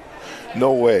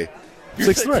 No way. You're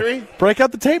 6'3"? Break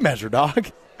out the tape measure,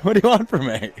 dog. What do you want from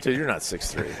me? Dude, you're not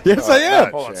 6'3". Yes, I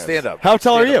am. Hold on, stand up. How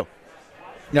tall are you? Up.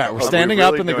 Yeah, we're standing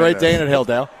up in the Great Dane at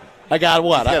Hilldale. I got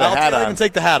what? I'll even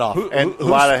take the hat off. And a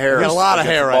lot of hair. Got a lot of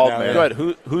hair right now. Go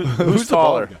ahead. Who's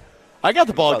taller? I got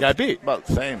the bald guy beat. About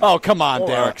the same. Oh, come on,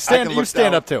 Derek. You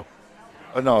stand up too.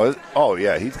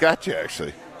 Yeah, he's got you,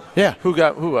 actually. Yeah. Who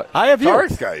what? I have you.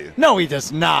 Tarek's got you. No, he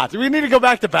does not. Do we need to go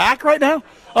back to back right now?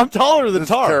 I'm taller than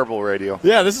Tarek. Terrible radio.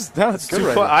 Yeah, that's good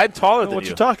radio. I'm taller than you. What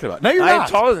you talking about? No, you're not. I'm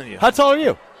taller than you. How tall are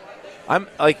you? I'm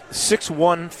like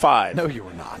 6'1", No, you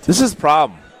were not. This is the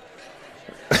problem.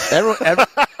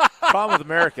 Problem with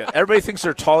America. Everybody thinks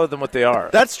they're taller than what they are.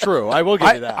 That's true. I will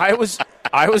give you that. I was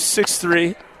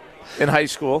 6'3" in high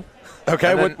school.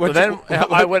 Okay. I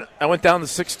went down to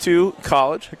 6'2" in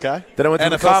college. Okay. Then I went to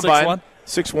the combine.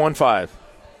 6'1",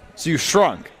 So you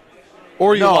shrunk,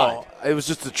 or you lied? It was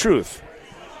just the truth.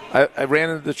 I ran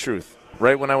into the truth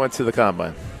right when I went to the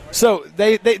combine. So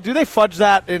they fudge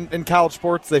that in college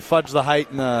sports? They fudge the height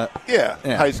and the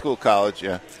high school, college,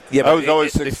 yeah. Yeah, I was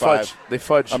always 6'5". They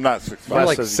fudge. I'm not 6'5". You're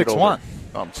like 6'1".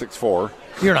 I'm 6'4".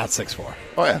 You're not 6'4".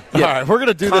 Oh yeah. All right, we're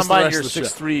gonna do this the combine. rest of the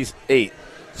show. 6'3", 8.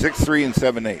 6'3" and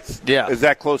 7/8". Yeah. Is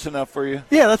that close enough for you?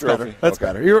 Yeah, that's Trophy? better. That's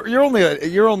better. You're only a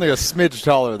smidge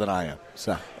taller than I am.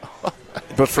 So.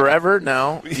 But forever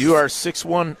now, you are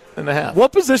 6'1.5".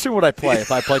 What position would I play if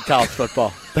I played college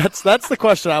football? That's the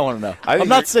question I want to know. I'm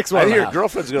not 6'1". I think your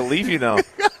girlfriend's going to leave you now.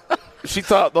 She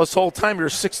thought this whole time you were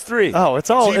 6'3". Oh, it's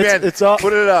all. It's all.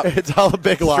 Put it up. It's all a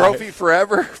big lie. Trophy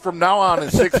forever from now on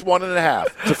is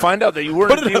 6'1.5". To find out that you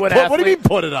weren't a D1 athlete. What do you mean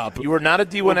put it up? You were not a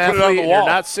D1 Put it on athlete. the And you're wall.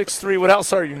 not 6'3". What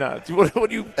else are you not? What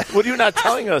are you not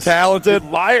telling us? Talented, You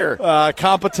liar,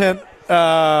 competent,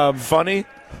 funny.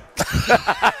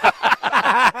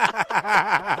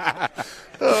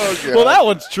 Well, that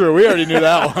one's true. We already knew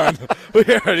that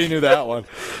one.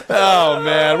 Oh,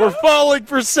 man. We're falling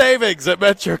for savings at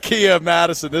Metro Kia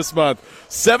Madison this month.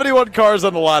 71 cars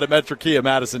on the lot at Metro Kia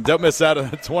Madison. Don't miss out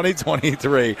on the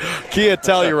 2023 Kia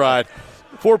Telluride.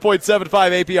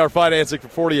 4.75 APR financing for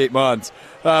 48 months.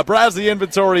 Browse the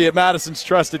inventory at Madison's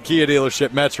trusted Kia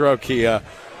dealership, Metro Kia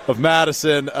of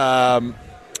Madison.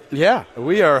 Yeah,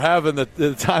 we are having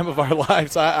the time of our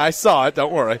lives. I saw it.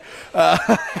 Don't worry.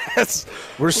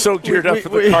 We're so geared up for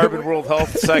the Carbon World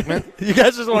Health segment. You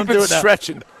guys just want to do it now.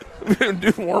 Stretching. We're going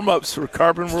to do warm-ups for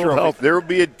Carbon World Health. There will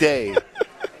be a day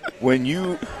when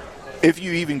if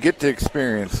you even get to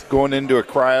experience going into a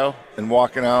cryo and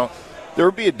walking out, there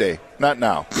will be a day. Not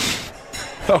now.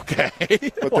 Okay.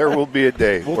 But there will be a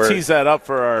day. We'll tease that up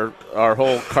for our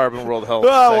whole Carbon World Health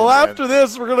Well, segment. after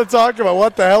this, we're going to talk about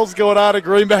what the hell's going on in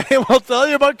Green Bay, and we'll tell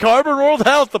you about Carbon World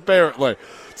Health, apparently.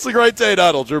 It's a great day,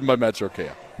 Idle, driven by Metro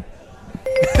Kia.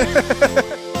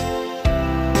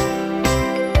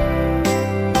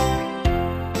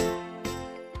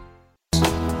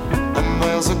 And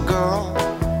there's a girl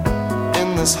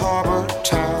in this harbor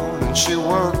town, and she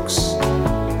works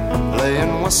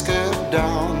laying whiskey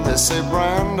down. They say,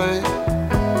 Brandy,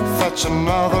 fetch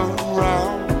another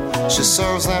round. She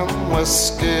serves them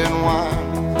whiskey and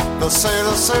wine. They say,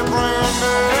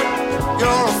 Brandy, you're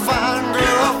a fine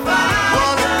girl.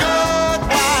 What a good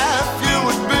wife you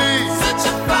would be. Such a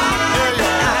fine yeah,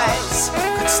 your eyes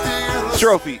could steal.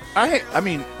 Trophy. I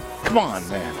mean, come on,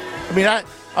 man. I mean,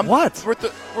 I'm What?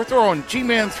 We're throwing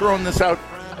G-Man throwing this out.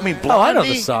 I mean, Blondie. Oh, I know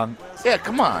the song. Yeah,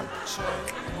 come on.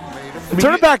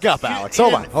 Turn it back up, Alex.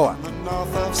 Hold on.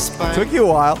 Took you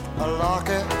a while.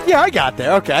 Yeah, I got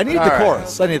there. Okay, I need All the right.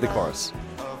 chorus.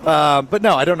 But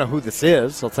no, I don't know who this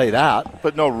is. I'll tell you that.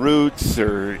 But no Roots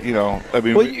or, I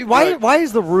mean. Well, why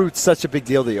is the Roots such a big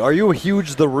deal to you? Are you a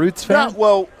huge The Roots fan? Not,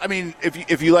 well, I mean,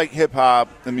 if you like hip-hop,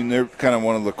 I mean, they're kind of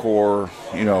one of the core,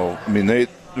 I mean, the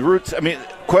Roots, I mean,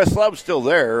 Questlove's still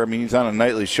there. I mean, he's on a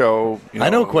nightly show. I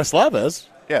know who Questlove is.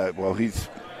 Yeah, well, he's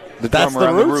the That's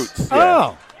drummer the on Roots? the Roots.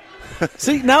 Yeah. Oh.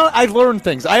 See, now I learn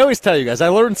things. I always tell you guys, I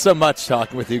learn so much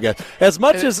talking with you guys. As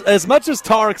much as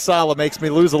Tarek Saleh makes me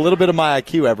lose a little bit of my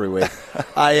IQ every week,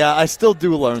 I still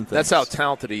do learn things. That's how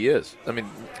talented he is. I mean,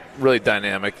 really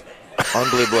dynamic,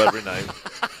 unbelievable every night.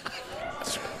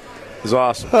 It's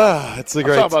awesome. It's a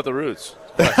great. Talk about the Roots.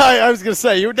 I was going to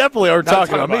say, you definitely aren't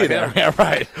talking about me there. Yeah,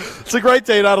 right. It's a great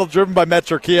day, Idle, driven by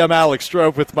Metro Kia. I'm Alex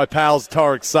Strouf with my pals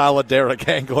Tarek, Saleh, Tarek,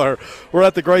 Engler. We're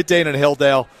at the Great Dane in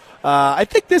Hilldale. I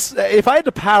think this, if I had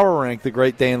to power rank the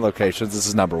Great Dane locations, this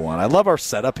is number one. I love our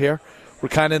setup here. We're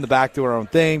kind of in the back doing our own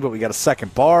thing, but we got a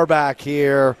second bar back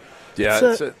here. Yeah,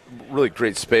 it's a really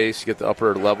great space. You get the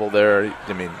upper level there.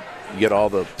 I mean, You get all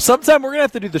the. Sometime we're going to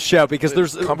have to do the show because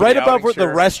there's right above where the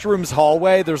restrooms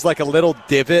hallway, there's like a little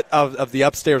divot of the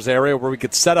upstairs area where we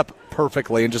could set up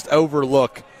perfectly and just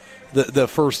overlook the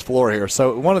first floor here.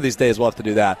 So one of these days we'll have to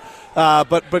do that.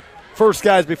 But first,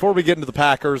 guys, before we get into the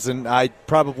Packers, and I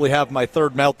probably have my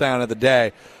third meltdown of the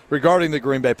day regarding the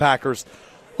Green Bay Packers,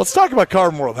 let's talk about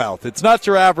Carbon World Health. It's not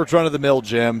your average run-of-the-mill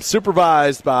gym,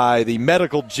 supervised by the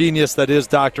medical genius that is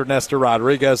Dr. Nestor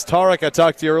Rodriguez. Tarek, I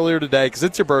talked to you earlier today because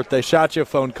it's your birthday, shot you a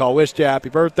phone call, wished you a happy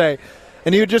birthday,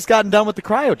 and you had just gotten done with the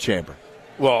cryo chamber.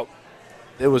 Well,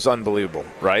 it was unbelievable,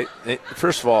 right?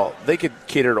 First of all, they could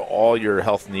cater to all your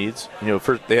health needs.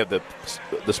 First they have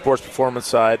the sports performance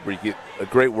side where you get a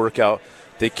great workout.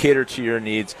 They cater to your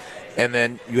needs, and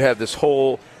then you have this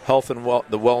whole health and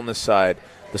the wellness side,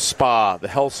 the spa, the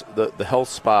health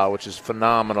spa, which is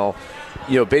phenomenal.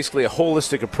 Basically a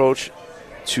holistic approach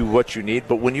to what you need.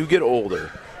 But when you get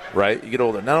older, right? You get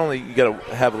older. Not only you got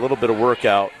to have a little bit of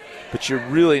workout, but you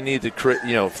really need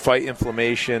to fight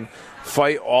inflammation.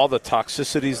 Fight all the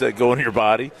toxicities that go in your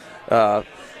body,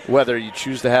 whether you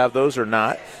choose to have those or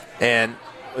not. And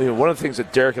one of the things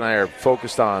that Derek and I are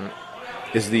focused on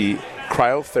is the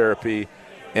cryotherapy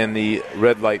and the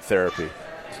red light therapy.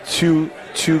 Two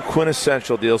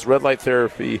quintessential deals. Red light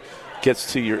therapy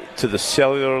gets to the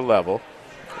cellular level,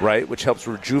 right, which helps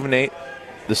rejuvenate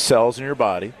the cells in your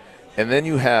body. And then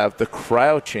you have the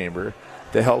cryo chamber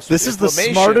that helps. This is the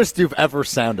smartest you've ever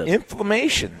sounded.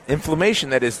 Inflammation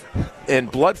that is, and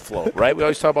blood flow, right? We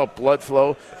always talk about blood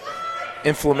flow,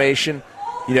 inflammation.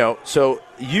 So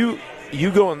you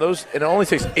go in those, and it only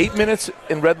takes 8 minutes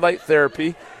in red light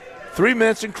therapy, 3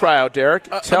 minutes in cryo. Derek,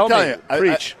 tell me,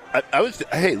 preach.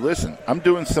 Hey, listen, I'm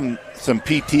doing some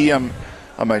PT on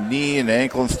my knee and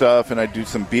ankle and stuff, and I do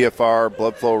some BFR,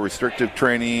 blood flow restrictive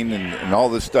training, and all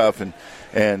this stuff,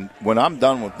 and when I'm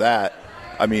done with that,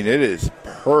 I mean, it is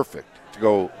perfect to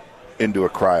go into a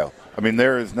cryo. I mean,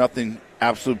 there is nothing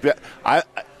absolute. I'm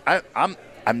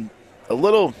a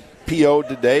little PO'd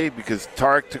today because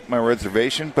Tarek took my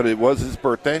reservation, but it was his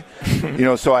birthday.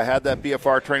 So I had that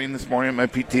BFR training this morning at my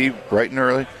PT bright and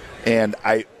early, and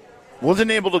I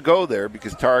wasn't able to go there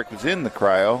because Tarek was in the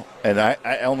cryo, and I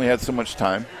only had so much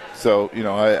time. So,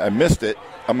 I missed it.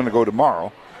 I'm going to go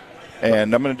tomorrow,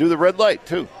 and I'm going to do the red light,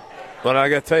 too. But I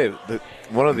got to tell you,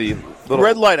 one of the little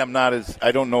red light I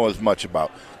don't know as much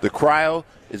about. The cryo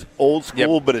is old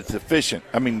school, but it's efficient.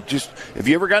 I mean, just if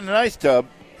you ever got in an ice tub,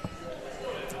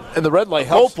 and the red light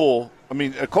helps. A cold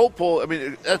pool. I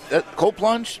mean, cold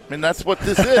plunge. I mean, that's what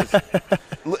this is.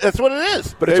 That's what it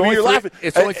is. But it's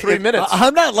only 3 minutes.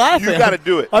 I'm not laughing. You got to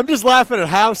do it. I'm just laughing at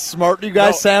how smart you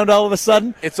guys sound all of a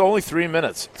sudden. It's only 3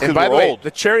 minutes. And by the way,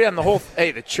 the cherry on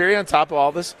top of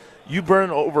all this, you burn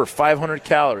over 500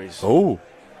 calories. Oh.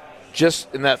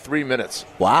 Just in that 3 minutes.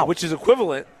 Wow. Which is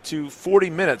equivalent to 40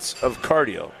 minutes of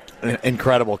cardio.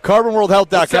 Incredible.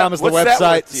 CarbonWorldHealth.com is the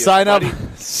website.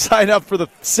 Sign up for the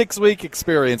 6-week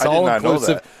experience, all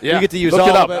inclusive. Yeah. You get to use look all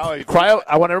it of it.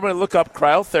 I want everybody to look up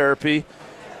cryotherapy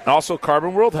and also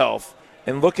Carbon World Health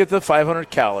and look at the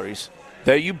 500 calories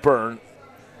that you burn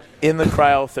in the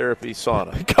cryotherapy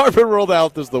sauna. Carbon World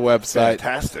Health is the website.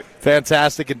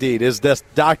 Fantastic Indeed. Is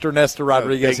Dr. Nestor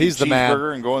Rodriguez. He's the man.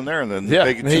 And go in there and then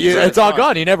it's all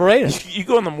gone. You never ate it. You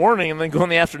go in the morning and then go in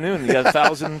the afternoon. You got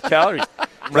 1,000 calories.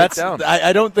 Down.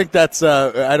 I don't think that's.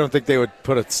 I don't think they would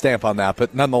put a stamp on that,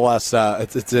 but nonetheless,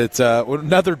 it's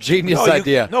another genius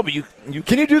idea. But you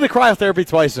can you do the cryotherapy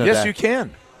twice in a day? Yes, you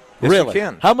can. Yes, really? You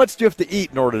can. How much do you have to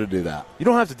eat in order to do that? You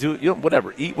don't have to do it.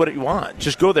 Whatever. Eat what you want.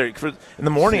 Just go there. In the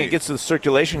morning, it gets the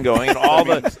circulation going, and all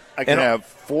I can have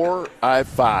 4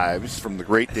 I-5s from the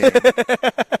Great Dane,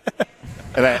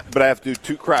 but I have to do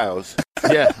 2 cryos.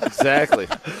 Yeah, exactly.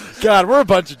 God, we're a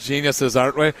bunch of geniuses,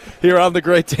 aren't we? Here on the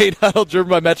Great Dane Huddle,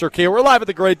 driven by Metro Kia. We're live at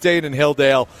the Great Dane in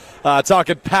Hilldale,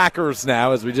 talking Packers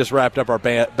now as we just wrapped up our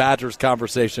Badgers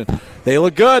conversation. They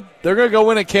look good. They're going to go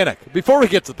win at Kinnick. Before we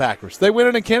get to the Packers, they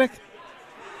win in Kinnick?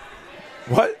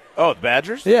 What? Oh, the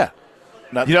Badgers? Yeah.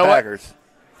 Not the Packers.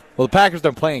 What? Well, the Packers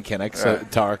don't play in Kinnick,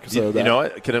 Tarek. So you know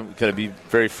what? Can I be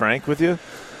very frank with you?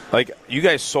 Like, you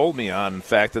guys sold me on the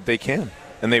fact that they can.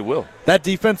 And they will. That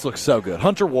defense looks so good.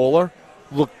 Hunter Wohler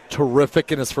looked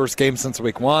terrific in his first game since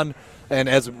week 1. And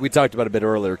as we talked about a bit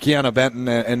earlier, Keanu Benton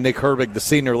and Nick Herbig, the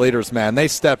senior leaders, man, they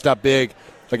stepped up big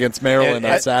against Maryland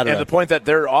on Saturday. And the point that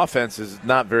their offense is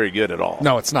not very good at all.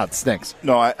 No, it's not. It stinks.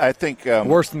 No, I think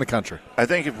worst in the country. I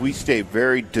think if we stay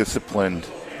very disciplined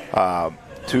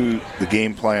to the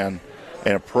game plan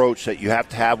and approach that you have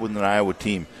to have with an Iowa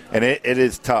team, and it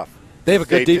is tough. They have a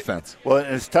good defense. And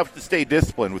it's tough to stay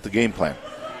disciplined with the game plan.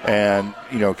 And,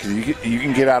 because you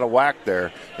can get out of whack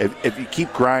there. If you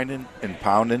keep grinding and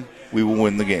pounding, we will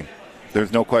win the game.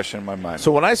 There's no question in my mind.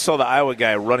 So when I saw the Iowa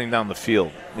guy running down the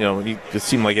field, it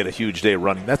seemed like he had a huge day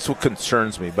running. That's what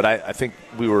concerns me. But I think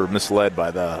we were misled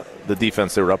by the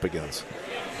defense they were up against.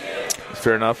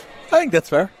 Fair enough? I think that's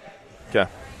fair. Okay.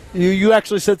 You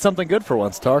actually said something good for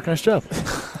once, Tarek. Nice job.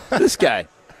 This guy.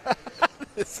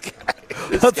 This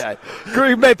guy.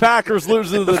 Green Bay Packers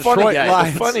losing to the Detroit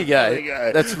Lions. The funny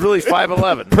guy. That's really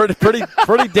 5'11".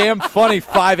 Pretty damn funny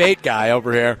 5'8" guy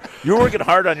over here. You're working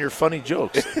hard on your funny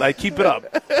jokes. Keep it up.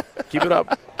 Keep it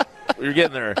up. You're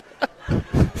getting there.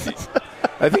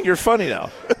 I think you're funny now.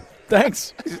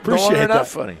 Thanks. Appreciate that. Not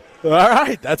funny. All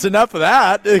right, that's enough of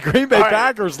that. The Green Bay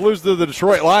Packers lose to the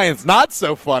Detroit Lions. Not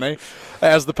so funny,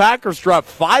 as the Packers drop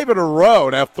 5 in a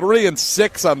row, now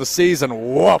 3-6 on the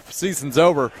season. Woof, season's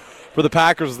over for the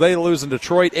Packers. They lose in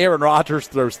Detroit. Aaron Rodgers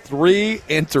throws 3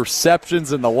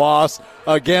 interceptions in the loss.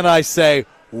 Again, I say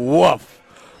woof.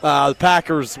 The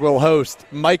Packers will host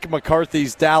Mike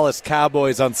McCarthy's Dallas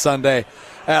Cowboys on Sunday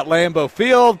at Lambeau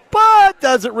Field, but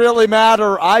does it really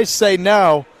matter? I say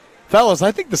no. Fellas,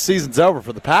 I think the season's over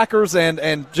for the Packers,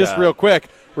 and just real quick,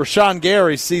 Rashawn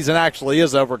Gary's season actually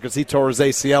is over because he tore his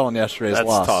ACL in yesterday's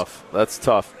loss. That's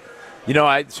tough.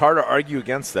 It's hard to argue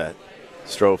against that,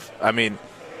 Strouf. I mean,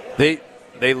 they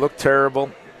look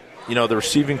terrible. The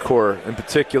receiving core in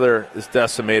particular is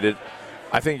decimated.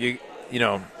 I think you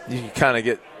kind of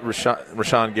get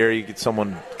Rashawn Gary, you get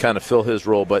someone kind of fill his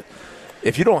role, but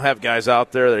if you don't have guys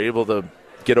out there that are able to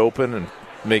get open and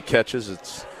make catches,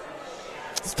 it's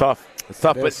tough. It's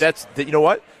tough, but that's you know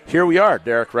what? Here we are,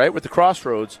 Derek, right? With the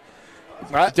crossroads.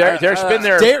 Derek's been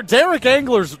there. Derek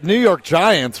Engler's New York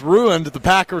Giants ruined the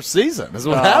Packers' season, is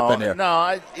what happened here. No,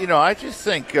 I just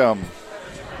think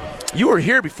you were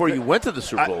here before you went to the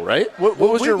Super Bowl, right? What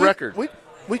was your record?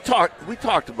 We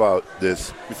talked about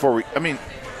this before we. I mean,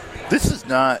 this is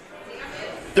not.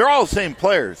 They're all the same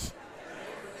players,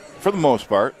 for the most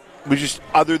part. We just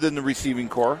other than the receiving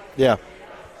core. Yeah.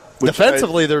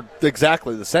 Defensively, they're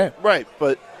exactly the same. Right,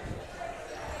 but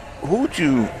who would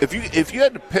you if you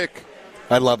had to pick?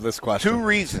 I love this question. 2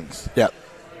 reasons. Yep.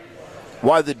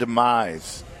 Why the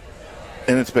demise?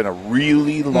 And it's been a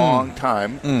really long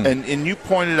time. And you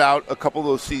pointed out a couple of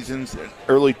those seasons,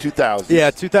 early 2000s.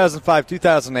 Yeah, 2005,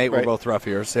 2008 were both rough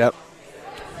years. Yep.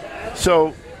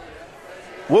 So,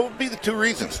 what would be the 2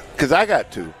 reasons? Because I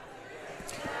got 2.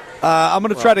 I'm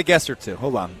going to try to guess or 2.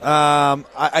 Hold on.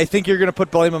 I think you're going to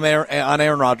put blame on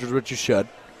Aaron Rodgers, which you should.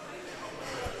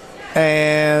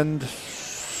 And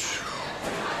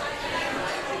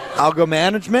I'll go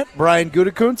management. Brian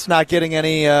Gutekunst not getting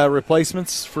any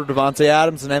replacements for Devontae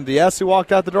Adams and MVS, who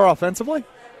walked out the door offensively.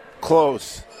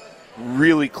 Close.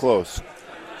 Really close.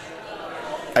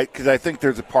 Because I think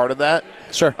there's a part of that.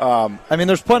 Sure. I mean,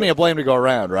 there's plenty of blame to go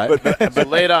around, right? But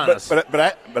lay it on us. But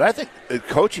I think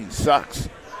coaching sucks.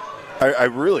 I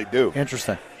really do.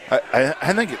 Interesting.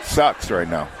 I think it sucks right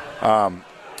now.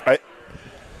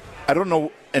 I don't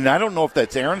know, and I don't know if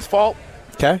that's Aaron's fault.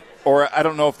 Okay. Or I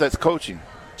don't know if that's coaching.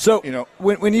 So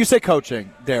when you say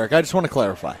coaching, Derek, I just want to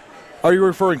clarify. Are you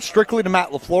referring strictly to Matt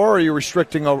Lafleur, or are you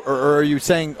restricting, or are you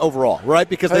saying overall? Right,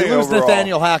 because they lose overall.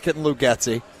 Nathaniel Hackett and Luke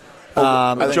Getsy.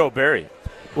 Joe Barry.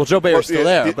 Well, Joe Barry's still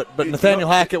there, but Nathaniel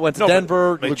Hackett went to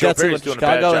Denver. Luke Getsy went to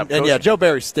Chicago, and Joe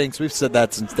Barry stinks. We've said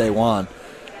that since day one.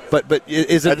 But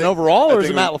is it an overall, or is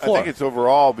it Matt LaFleur? I think it's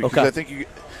overall because I think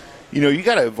you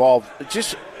got to evolve.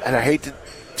 And I hate to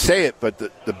say it, but the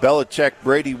Belichick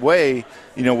Brady way,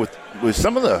 with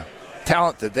some of the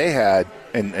talent that they had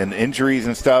and injuries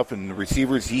and stuff, and the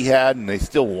receivers he had, and they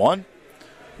still won.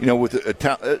 With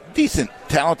a decent,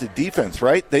 talented defense,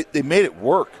 right? They made it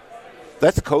work.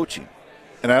 That's coaching,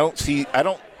 and I don't see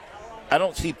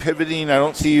pivoting. I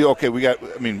don't see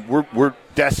we're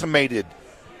decimated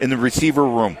in the receiver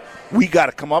room. We got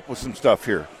to come up with some stuff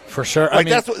here. For sure.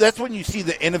 That's when you see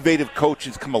the innovative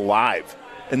coaches come alive,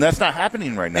 and that's not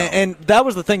happening right now. And that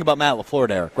was the thing about Matt LaFleur,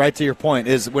 Derek, right to your point,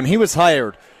 is when he was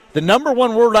hired, the number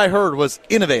one word I heard was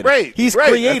innovative. Right. He's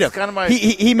creative. That's kind of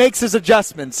he makes his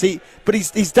adjustments. But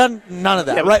he's done none of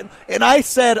that, right? And I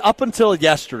said up until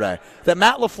yesterday that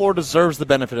Matt LaFleur deserves the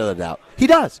benefit of the doubt. He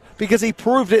does, because he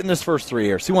proved it in his first 3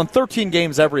 years. He won 13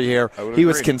 games every year. He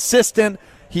was consistent.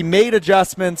 He made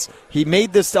adjustments. He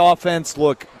made this offense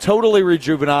look totally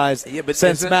rejuvenized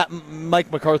since Mike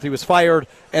McCarthy was fired.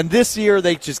 And this year,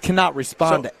 they just cannot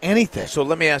respond to anything. So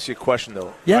let me ask you a question,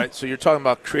 though. Yeah. Right? So you're talking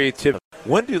about creativity.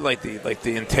 When do the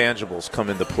intangibles come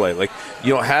into play?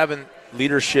 Having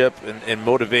leadership and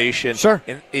motivation. Sure.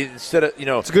 And instead of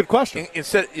it's a good question.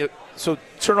 So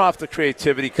turn off the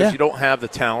creativity because you don't have the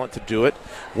talent to do it.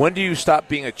 When do you stop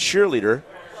being a cheerleader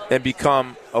and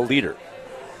become a leader?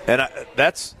 And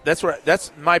that's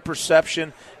my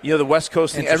perception. You know, the West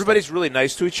Coast thing, everybody's really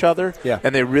nice to each other. Yeah.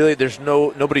 And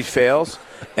nobody fails.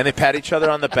 And they pat each other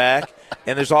on the back.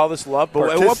 And there's all this love.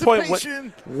 But at what point,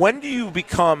 when do you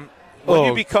become,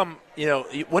 when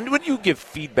do you give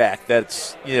feedback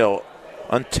that's,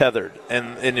 untethered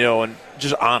and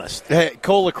just honest? Hey,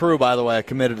 Cole LaCrue, by the way,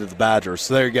 committed to the Badgers.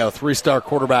 So there you go. 3-star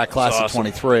quarterback class of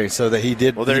 23. So that he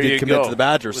did commit to the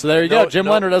Badgers. So there you go. Jim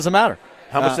Leonard doesn't matter.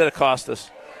 How much did it cost us?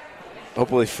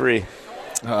 Hopefully free.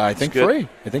 I think free.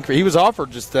 He was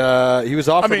offered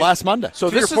last Monday. So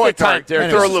this is the time,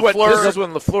 Derek. This is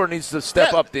when Lafleur needs to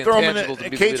step up the intangible to be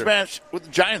the cage leader. match with the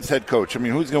Giants head coach. I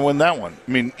mean, who's going to win that one?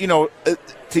 I mean,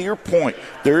 to your point,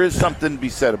 there is something to be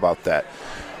said about that.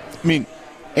 I mean,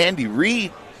 Andy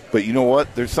Reid, but you know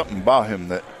what? There's something about him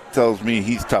that tells me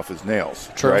he's tough as nails.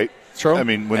 True. Right? True. I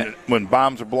mean, when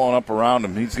bombs are blowing up around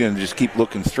him, he's going to just keep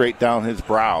looking straight down his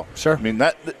brow. Sure. I mean,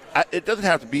 it doesn't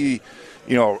have to be,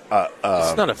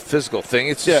 it's not a physical thing.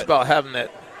 It's just about having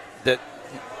that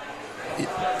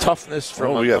toughness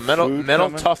from a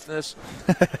mental toughness.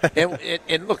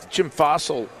 and look, Jim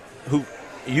Fossil, who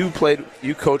you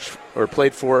coached or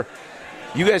played for,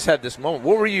 you guys had this moment.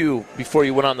 What were you before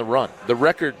you went on the run? The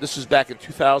record, this was back in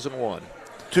 2001.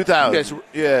 2000.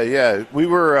 Yeah. We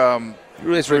were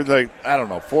like, I don't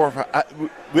know, 4 or 5.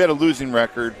 We had a losing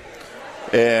record,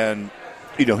 and,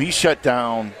 he shut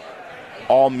down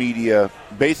all media.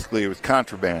 Basically, it was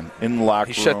contraband in the locker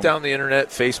room. He shut down the internet,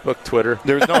 Facebook, Twitter.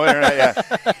 There was no internet, yeah.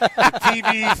 The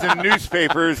TVs and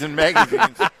newspapers and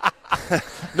magazines.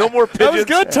 No more pigeons. That was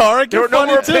good, Tarek. There were no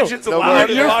more pigeons allowed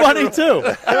in the locker room. You're funny,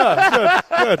 too. Yeah,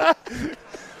 good.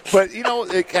 But,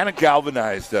 it kind of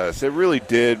galvanized us. It really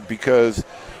did, because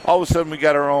all of a sudden we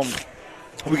got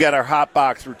our hot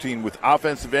box routine with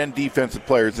offensive and defensive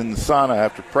players in the sauna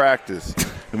after practice,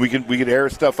 and we could air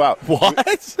stuff out.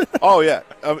 What? Oh yeah.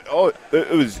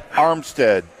 It was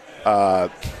Armstead,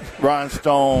 Ron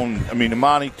Stone. I mean,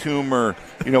 Imani Toomer.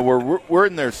 We're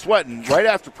in there sweating right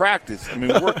after practice. I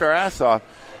mean, we worked our ass off,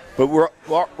 but we're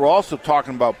also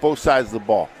talking about both sides of the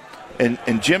ball.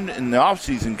 And Jim in the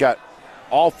offseason got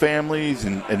all families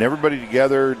and everybody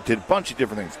together, did a bunch of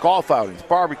different things, golf outings,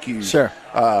 barbecues, sure,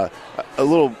 a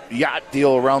little yacht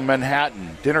deal around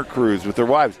Manhattan, dinner cruise with their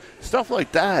wives, stuff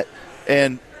like that,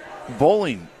 and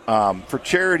bowling for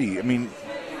charity. I mean,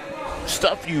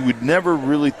 stuff you would never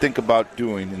really think about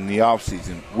doing in the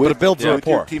offseason. But it builds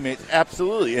rapport. Your teammates.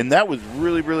 Absolutely, and that was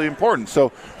really, really important. So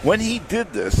when he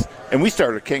did this, and we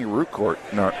started a kangaroo court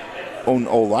in our own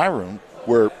O-line room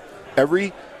where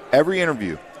every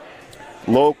interview,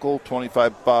 local,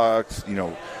 $25,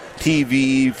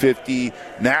 TV, 50,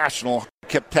 national,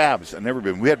 kept tabs on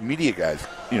everybody. We had media guys,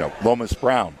 Lomas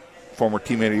Brown, former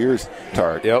teammate of yours,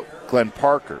 Tarek. Yep. Glenn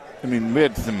Parker. I mean, we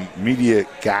had some media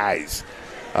guys.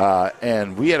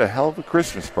 And we had a hell of a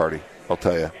Christmas party, I'll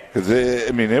tell you. Because,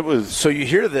 it was... So you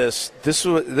hear this. This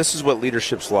is what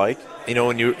leadership's like,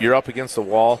 when you're up against the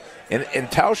wall. And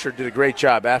Tauscher did a great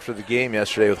job after the game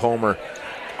yesterday with Homer,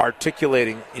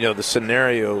 articulating, the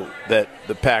scenario that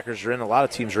the Packers are in. A lot of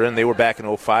teams are in. They were back in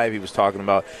 2005, he was talking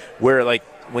about, where, like,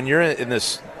 when you're in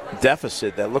this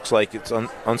deficit that looks like it's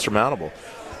unsurmountable,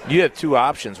 you have two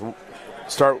options.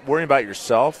 Start worrying about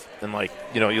yourself, and,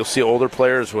 you'll see older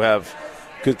players who have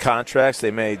good contracts. They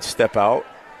may step out.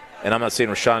 And I'm not saying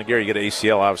Rashawn Gary, you get an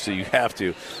ACL, obviously you have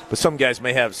to. But some guys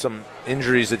may have some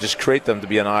injuries that just create them to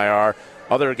be an IR.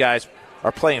 Other guys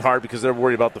are playing hard because they're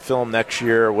worried about the film next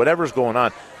year or whatever's going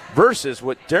on. Versus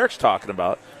what Derek's talking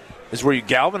about is where you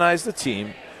galvanize the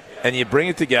team and you bring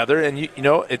it together, and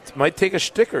it might take a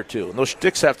shtick or two, and those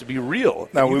shticks have to be real.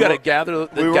 Now you got to gather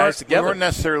the guys together. We weren't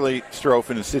necessarily,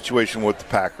 Strouf, in a situation what the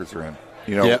Packers are in.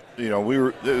 Yep. We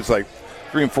were. It was like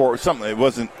 3 and 4 or something. It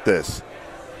wasn't this,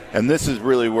 and this is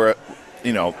really where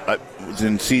I was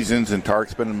in seasons, and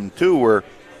Tarek's been in them too, where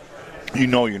you're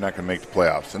not going to make the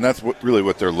playoffs, and that's really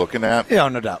what they're looking at. Yeah,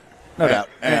 no doubt,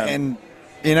 and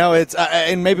it's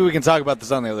and maybe we can talk about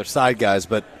this on the other side, guys.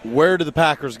 But where do the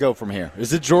Packers go from here?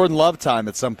 Is it Jordan Love time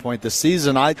at some point this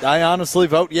season? I honestly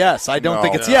vote yes. I don't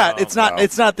think it's yet. It's not.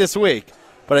 It's not this week,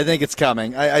 but I think it's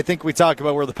coming. I think we talk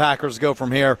about where the Packers go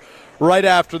from here right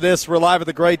after this. We're live at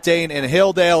the Great Dane in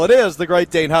Hilldale. It is the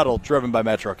Great Dane Huddle, driven by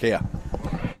Metro Kia.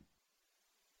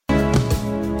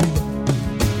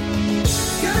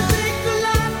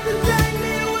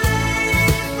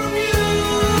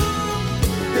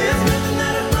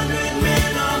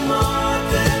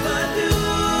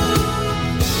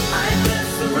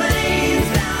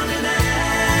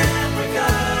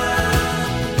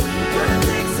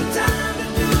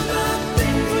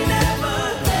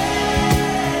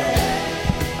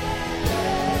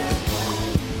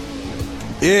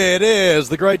 It is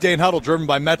the Great Dane Huddle, driven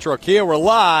by Metro Kia. We're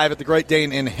live at the Great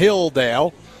Dane in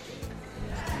Hilldale.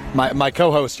 My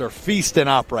co-hosts are feasting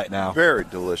up right now. Very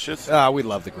delicious. We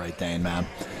love the Great Dane, man.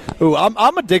 Ooh,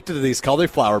 I'm addicted to these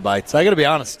cauliflower bites. I got to be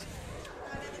honest.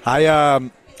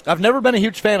 I've never been a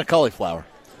huge fan of cauliflower,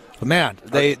 but man,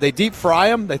 they deep fry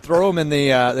them. They throw them in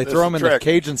the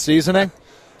Cajun seasoning.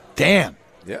 Damn.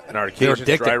 Yeah, and our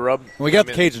Cajun dry rub. We got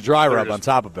the Cajun dry rub on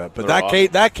top of it, but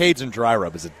that Cajun dry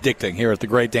rub is addicting here at the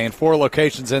Great Dane. 4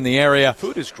 locations in the area.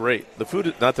 Food is great. The food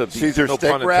is not to be Caesar no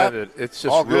steak pun wrap, intended. It's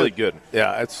just really good.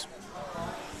 Yeah, it's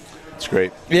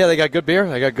great. Yeah, they got good beer.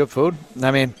 They got good food.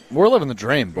 I mean, we're living the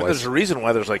dream, boys. There's a reason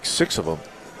why there's like 6 of them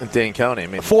in Dane County. I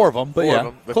mean, 4 of them,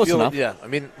 but close enough. Yeah, I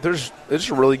mean, it's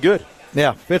really good.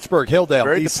 Yeah, Fitchburg, Hilldale,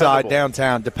 Very East Side,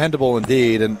 downtown, dependable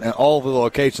indeed, and all of the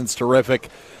locations terrific.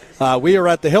 We are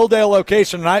at the Hilldale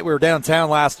location tonight. We were downtown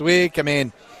last week. I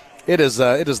mean, it is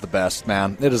the best,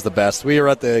 man. It is the best. We are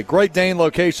at the Great Dane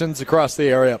locations across the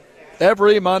area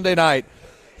every Monday night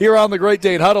here on the Great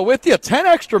Dane Huddle with you. 10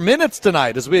 extra minutes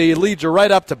tonight as we lead you right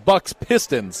up to Bucks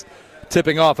Pistons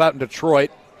tipping off out in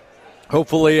Detroit.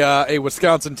 Hopefully a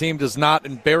Wisconsin team does not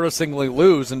embarrassingly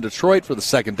lose in Detroit for the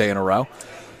second day in a row.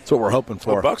 That's what we're hoping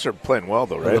for. The Bucks are playing well,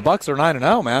 though, right? The Bucks are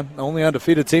 9-0, man. Only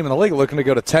undefeated team in the league, looking to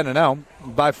go to 10-0.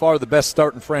 By far the best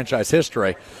start in franchise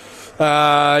history.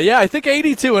 I think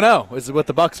 82-0 is what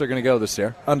the Bucks are going to go this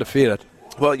year, undefeated.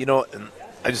 Well, and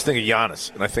I just think of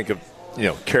Giannis, and I think of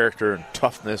character and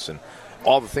toughness and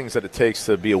all the things that it takes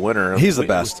to be a winner. He's the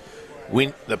best.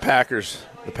 The Packers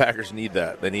need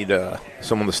that. They need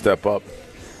someone to step up.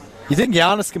 You think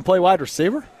Giannis can play wide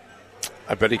receiver?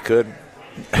 I bet he could.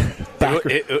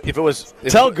 If it was,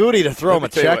 tell Goody to throw him a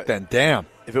check. Then, damn.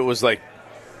 If it was like,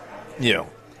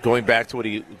 going back to what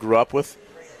he grew up with,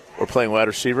 or playing wide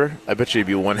receiver, I bet you he'd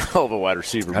be one hell of a wide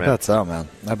receiver. Man. I bet so, man.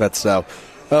 I bet so.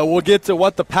 We'll get to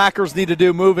what the Packers need to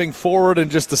do moving forward in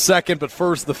just a second, but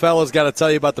first, the fellas got to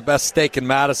tell you about the best steak in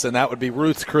Madison. That would be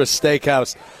Ruth's Chris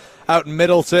Steakhouse out in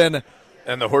Middleton.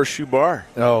 And the Horseshoe Bar.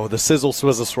 Oh, the Sizzle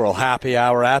Swizzle Swirl happy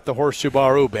hour at the Horseshoe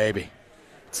Bar. Ooh, baby.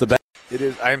 It's the best. It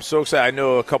is. I am so excited. I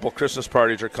know a couple Christmas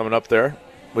parties are coming up there,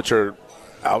 which are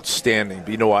outstanding. But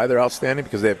you know why they're outstanding?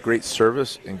 Because they have great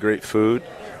service and great food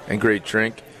and great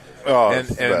drink. Oh, it's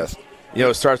the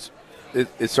best.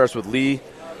 It starts with Lee,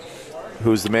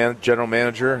 who's the general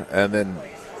manager, and then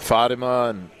Fatima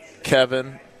and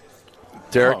Kevin.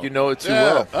 Derek, you know it too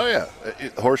well. Oh, yeah.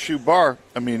 Horseshoe Bar,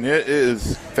 I mean, it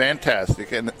is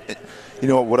fantastic. And,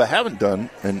 what I haven't done,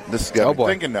 and this has got me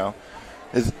thinking now,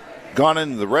 is gone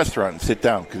into the restaurant and sit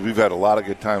down, because we've had a lot of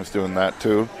good times doing that,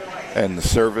 too. And the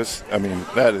service, I mean,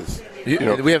 that is. We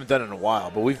haven't done it in a while,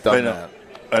 but we've done that.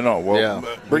 I know. Well,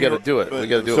 yeah. We got to do it. We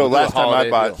got to do it. So last time I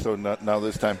bought, so now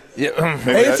this time. Yeah.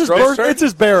 Hey, it's his birthday. It's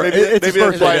his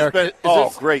birthday.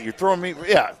 Oh, great! You're throwing me.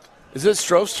 Yeah. Is it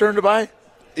Strouf's turn to buy?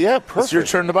 Yeah, perfect. It's your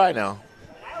turn to buy now.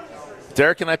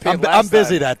 Derek and I paid last I'm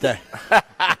busy that day.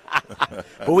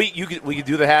 But we could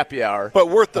do the happy hour. But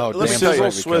worth the. Let me tell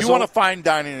you, Swizzle. You want a fine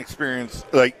dining experience,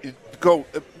 go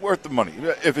worth the money.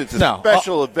 If it's a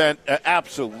special event,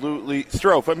 absolutely.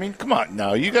 Strouf, I mean, come on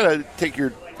now. You got to take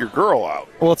your girl out.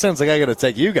 Well, it sounds like I got to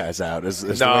take you guys out. Is the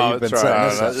way you've been setting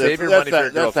this up. Save your money for your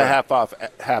girlfriend. That's a half-off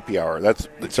happy hour. That's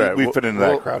right. We fit into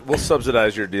that crowd. We'll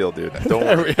subsidize your deal, dude. Don't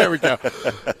worry. There we go.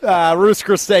 Ruth's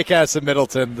Chris Steakhouse in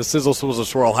Middleton, the Sizzle Swizzle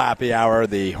Swirl happy hour,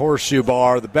 the Horseshoe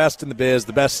Bar, the best in the biz,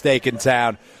 the best steak in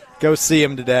town. Go see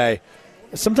him today.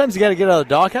 Sometimes you got to get out of the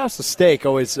doghouse. The steak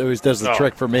always does the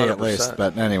trick for me, 100%. At least.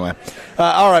 But anyway.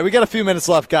 All right, we got a few minutes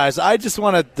left, guys. I just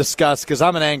want to discuss, because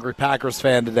I'm an angry Packers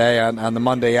fan today on the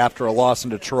Monday after a loss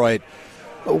in Detroit.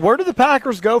 Where do the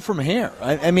Packers go from here?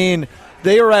 I mean,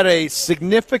 they are at a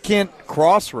significant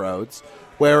crossroads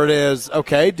where it is,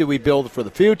 okay, do we build for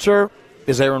the future?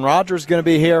 Is Aaron Rodgers going to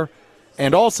be here?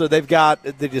 And also, they've got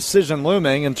the decision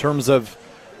looming in terms of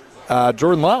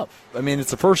Jordan Love. I mean,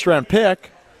 it's a first-round pick.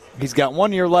 He's got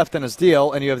 1 year left in his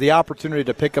deal, and you have the opportunity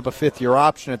to pick up a fifth-year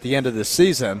option at the end of this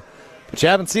season, but you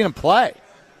haven't seen him play.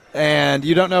 And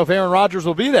you don't know if Aaron Rodgers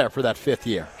will be there for that fifth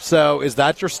year. So is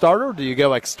that your starter? Do you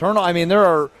go external? I mean, there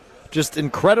are just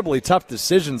incredibly tough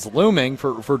decisions looming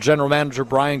for General Manager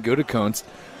Brian Gutekunst.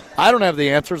 I don't have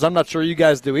the answers. I'm not sure you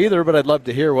guys do either, but I'd love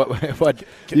to hear what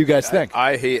you guys think.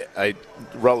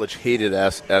 Rutledge hated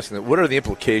asking that. What are the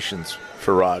implications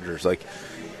for Rodgers? Like,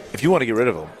 if you want to get rid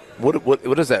of him,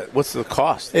 what is that? What's the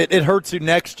cost? It hurts you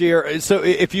next year. So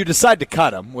if you decide to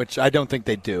cut him, which I don't think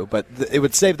they do, but it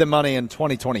would save them money in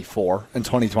 2024 and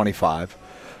 2025.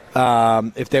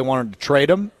 If they wanted to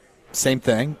trade him, same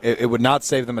thing. It would not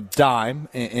save them a dime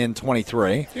in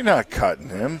 23. You're not cutting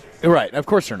him. Right. Of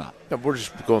course you're not. No, we're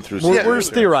just going through. We're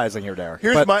just theorizing here, Derek.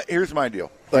 Here's my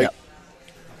deal. Like,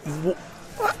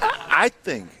 I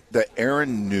think that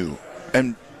Aaron knew,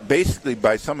 and basically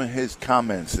by some of his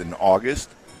comments in August,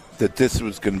 that this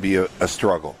was going to be a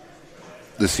struggle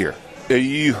this year.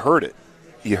 You heard it.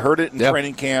 You heard it in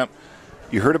training camp.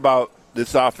 You heard about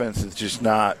this offense is just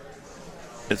not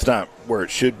 – it's not where it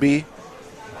should be.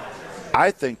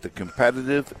 I think the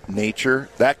competitive nature,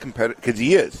 because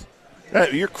he is.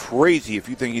 You're crazy if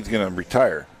you think he's going to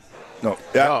retire. No.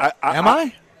 Am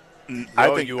I?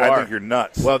 I think you're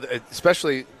nuts. Well,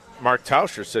 especially Mark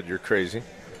Tauscher said you're crazy.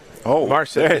 Oh, Mark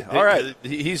said, all right.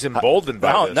 He's emboldened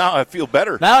by this. Now I feel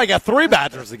better. Now I got 3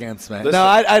 Badgers against me. Listen. No,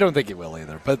 I don't think he will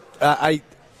either. But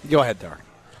go ahead, Derek.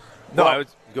 No,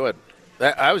 go ahead.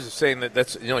 I was just saying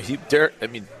that's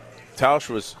Tausch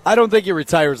was. I don't think he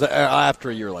retires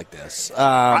after a year like this.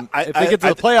 If they get to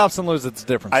the playoffs and lose, it's a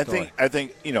different story. I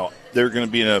think they're going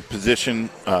to be in a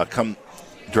position come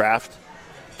draft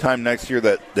time next year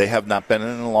that they have not been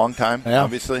in a long time. Yeah.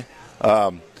 Obviously.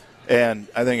 And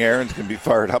I think Aaron's going to be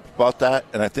fired up about that,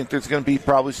 and I think there's going to be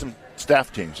probably some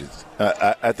staff changes.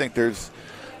 I think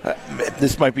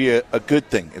this might be a good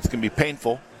thing. It's going to be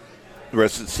painful the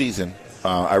rest of the season.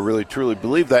 I really, truly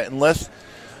believe that, unless,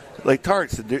 like Tarek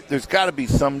said, there's got to be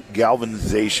some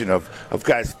galvanization of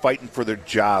guys fighting for their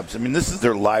jobs. I mean, this is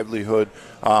their livelihood.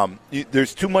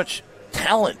 There's too much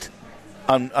talent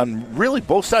on really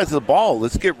both sides of the ball.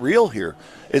 Let's get real here.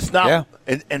 It's not,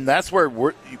 and that's where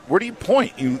do you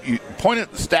point? You point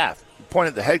at the staff. You point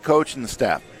at the head coach and the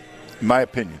staff. In my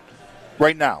opinion,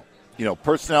 right now,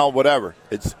 personnel, whatever.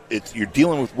 It's you're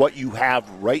dealing with what you have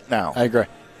right now. I agree.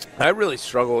 I really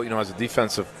struggle, as a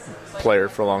defensive player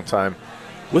for a long time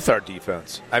with our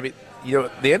defense. I mean,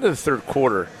 the end of the third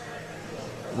quarter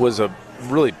was a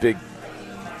really big,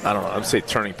 I don't know, I'd say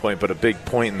turning point, but a big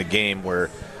point in the game where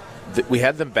we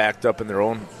had them backed up in their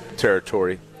own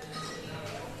territory.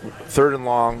 3rd and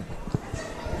long,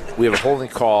 we have a holding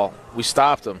call. We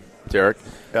stopped them, Derek.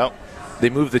 Yep. They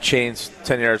moved the chains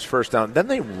 10 yards first down. Then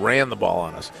they ran the ball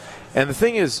on us. And the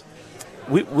thing is,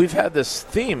 we've had this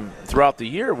theme throughout the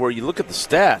year where you look at the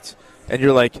stats and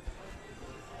you're like,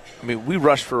 I mean, we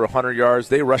rushed for 100 yards.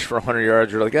 They rushed for 100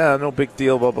 yards. You're like, no big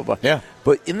deal, blah, blah, blah. Yeah.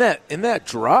 But in that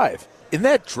drive,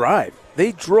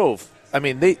 they drove. I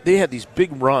mean, they had these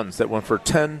big runs that went for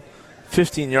 10,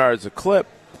 15 yards a clip,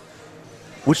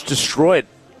 which destroyed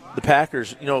the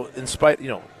Packers, in spite,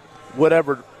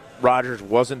 whatever Rodgers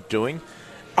wasn't doing.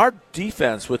 Our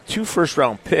defense with 2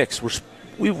 first-round picks,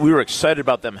 we were excited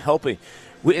about them helping.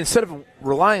 Instead of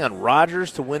relying on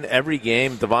Rodgers to win every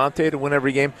game, Devontae to win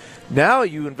every game, now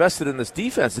you invested in this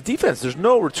defense. The defense, there's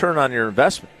no return on your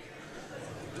investment.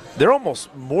 They're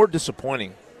almost more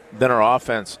disappointing than our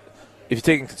offense if you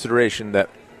take in consideration that,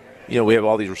 we have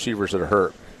all these receivers that are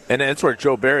hurt. And that's where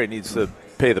Joe Barry needs to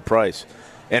pay the price.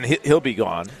 And he'll be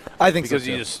gone. I think because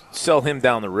so, you just sell him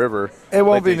down the river. It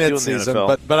won't be mid-season,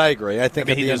 but I agree. I think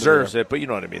he deserves it. But you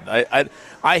know what I mean.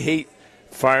 I hate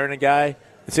firing a guy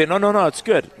and saying no, it's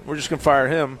good. We're just gonna fire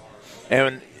him,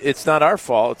 and it's not our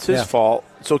fault. It's his fault.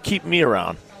 So keep me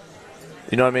around.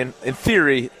 You know what I mean? In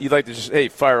theory, you'd like to just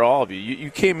fire all of you. You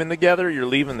came in together. You're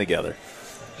leaving together.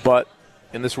 But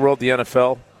in this world, the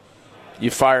NFL,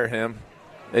 you fire him,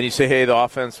 and you say, hey, the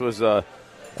offense was an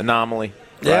anomaly.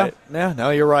 Right? Yeah, no,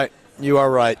 you're right. You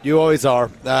are right. You always are.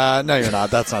 No, you're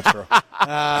not. That's not true.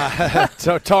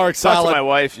 So Tarek, Saleh. Talk to my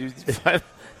wife.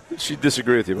 She'd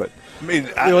disagree with you, but I mean,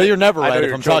 you're never right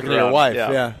if I'm talking to your wife.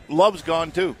 Yeah. Love's gone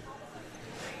too.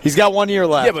 He's got 1 year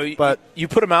left. Yeah, but you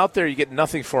put him out there, you get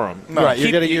nothing for him. No, right,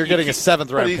 you're getting a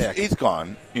 7th round pick. He's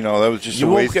gone. That was just a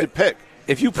wasted pick.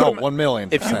 If you put him,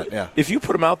 1,000,000%. If you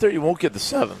put him out there, you won't get the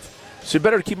 7th. So you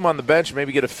better keep him on the bench and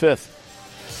maybe get a 5th.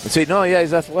 And say, no,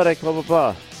 he's athletic, blah, blah,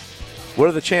 blah. What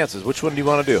are the chances? Which one do you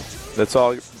want to do? That's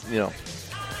all,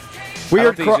 I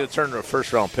don't think he's going to turn into a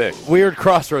first-round pick. Weird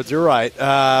crossroads. You're right.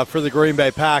 For the Green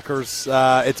Bay Packers,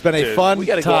 it's been a fun time. We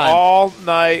got to go all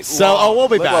night long. We'll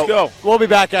be back. Let's go. We'll be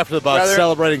back after the Bucs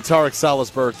celebrating Tarek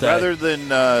Saleh's birthday. Rather than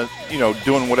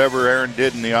doing whatever Aaron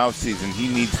did in the offseason, he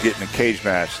needs to get in a cage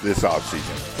match this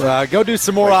offseason. Go do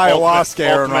some more ayahuasca,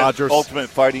 Aaron Rodgers. Ultimate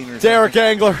fighting. Derek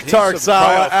Engler, Tarek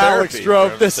Saleh, Alex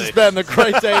Strouf. This has been the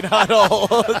Great Dane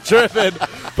Huddle, driven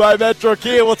by Metro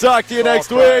Kia. We'll talk to you next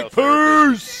week.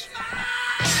 Peace.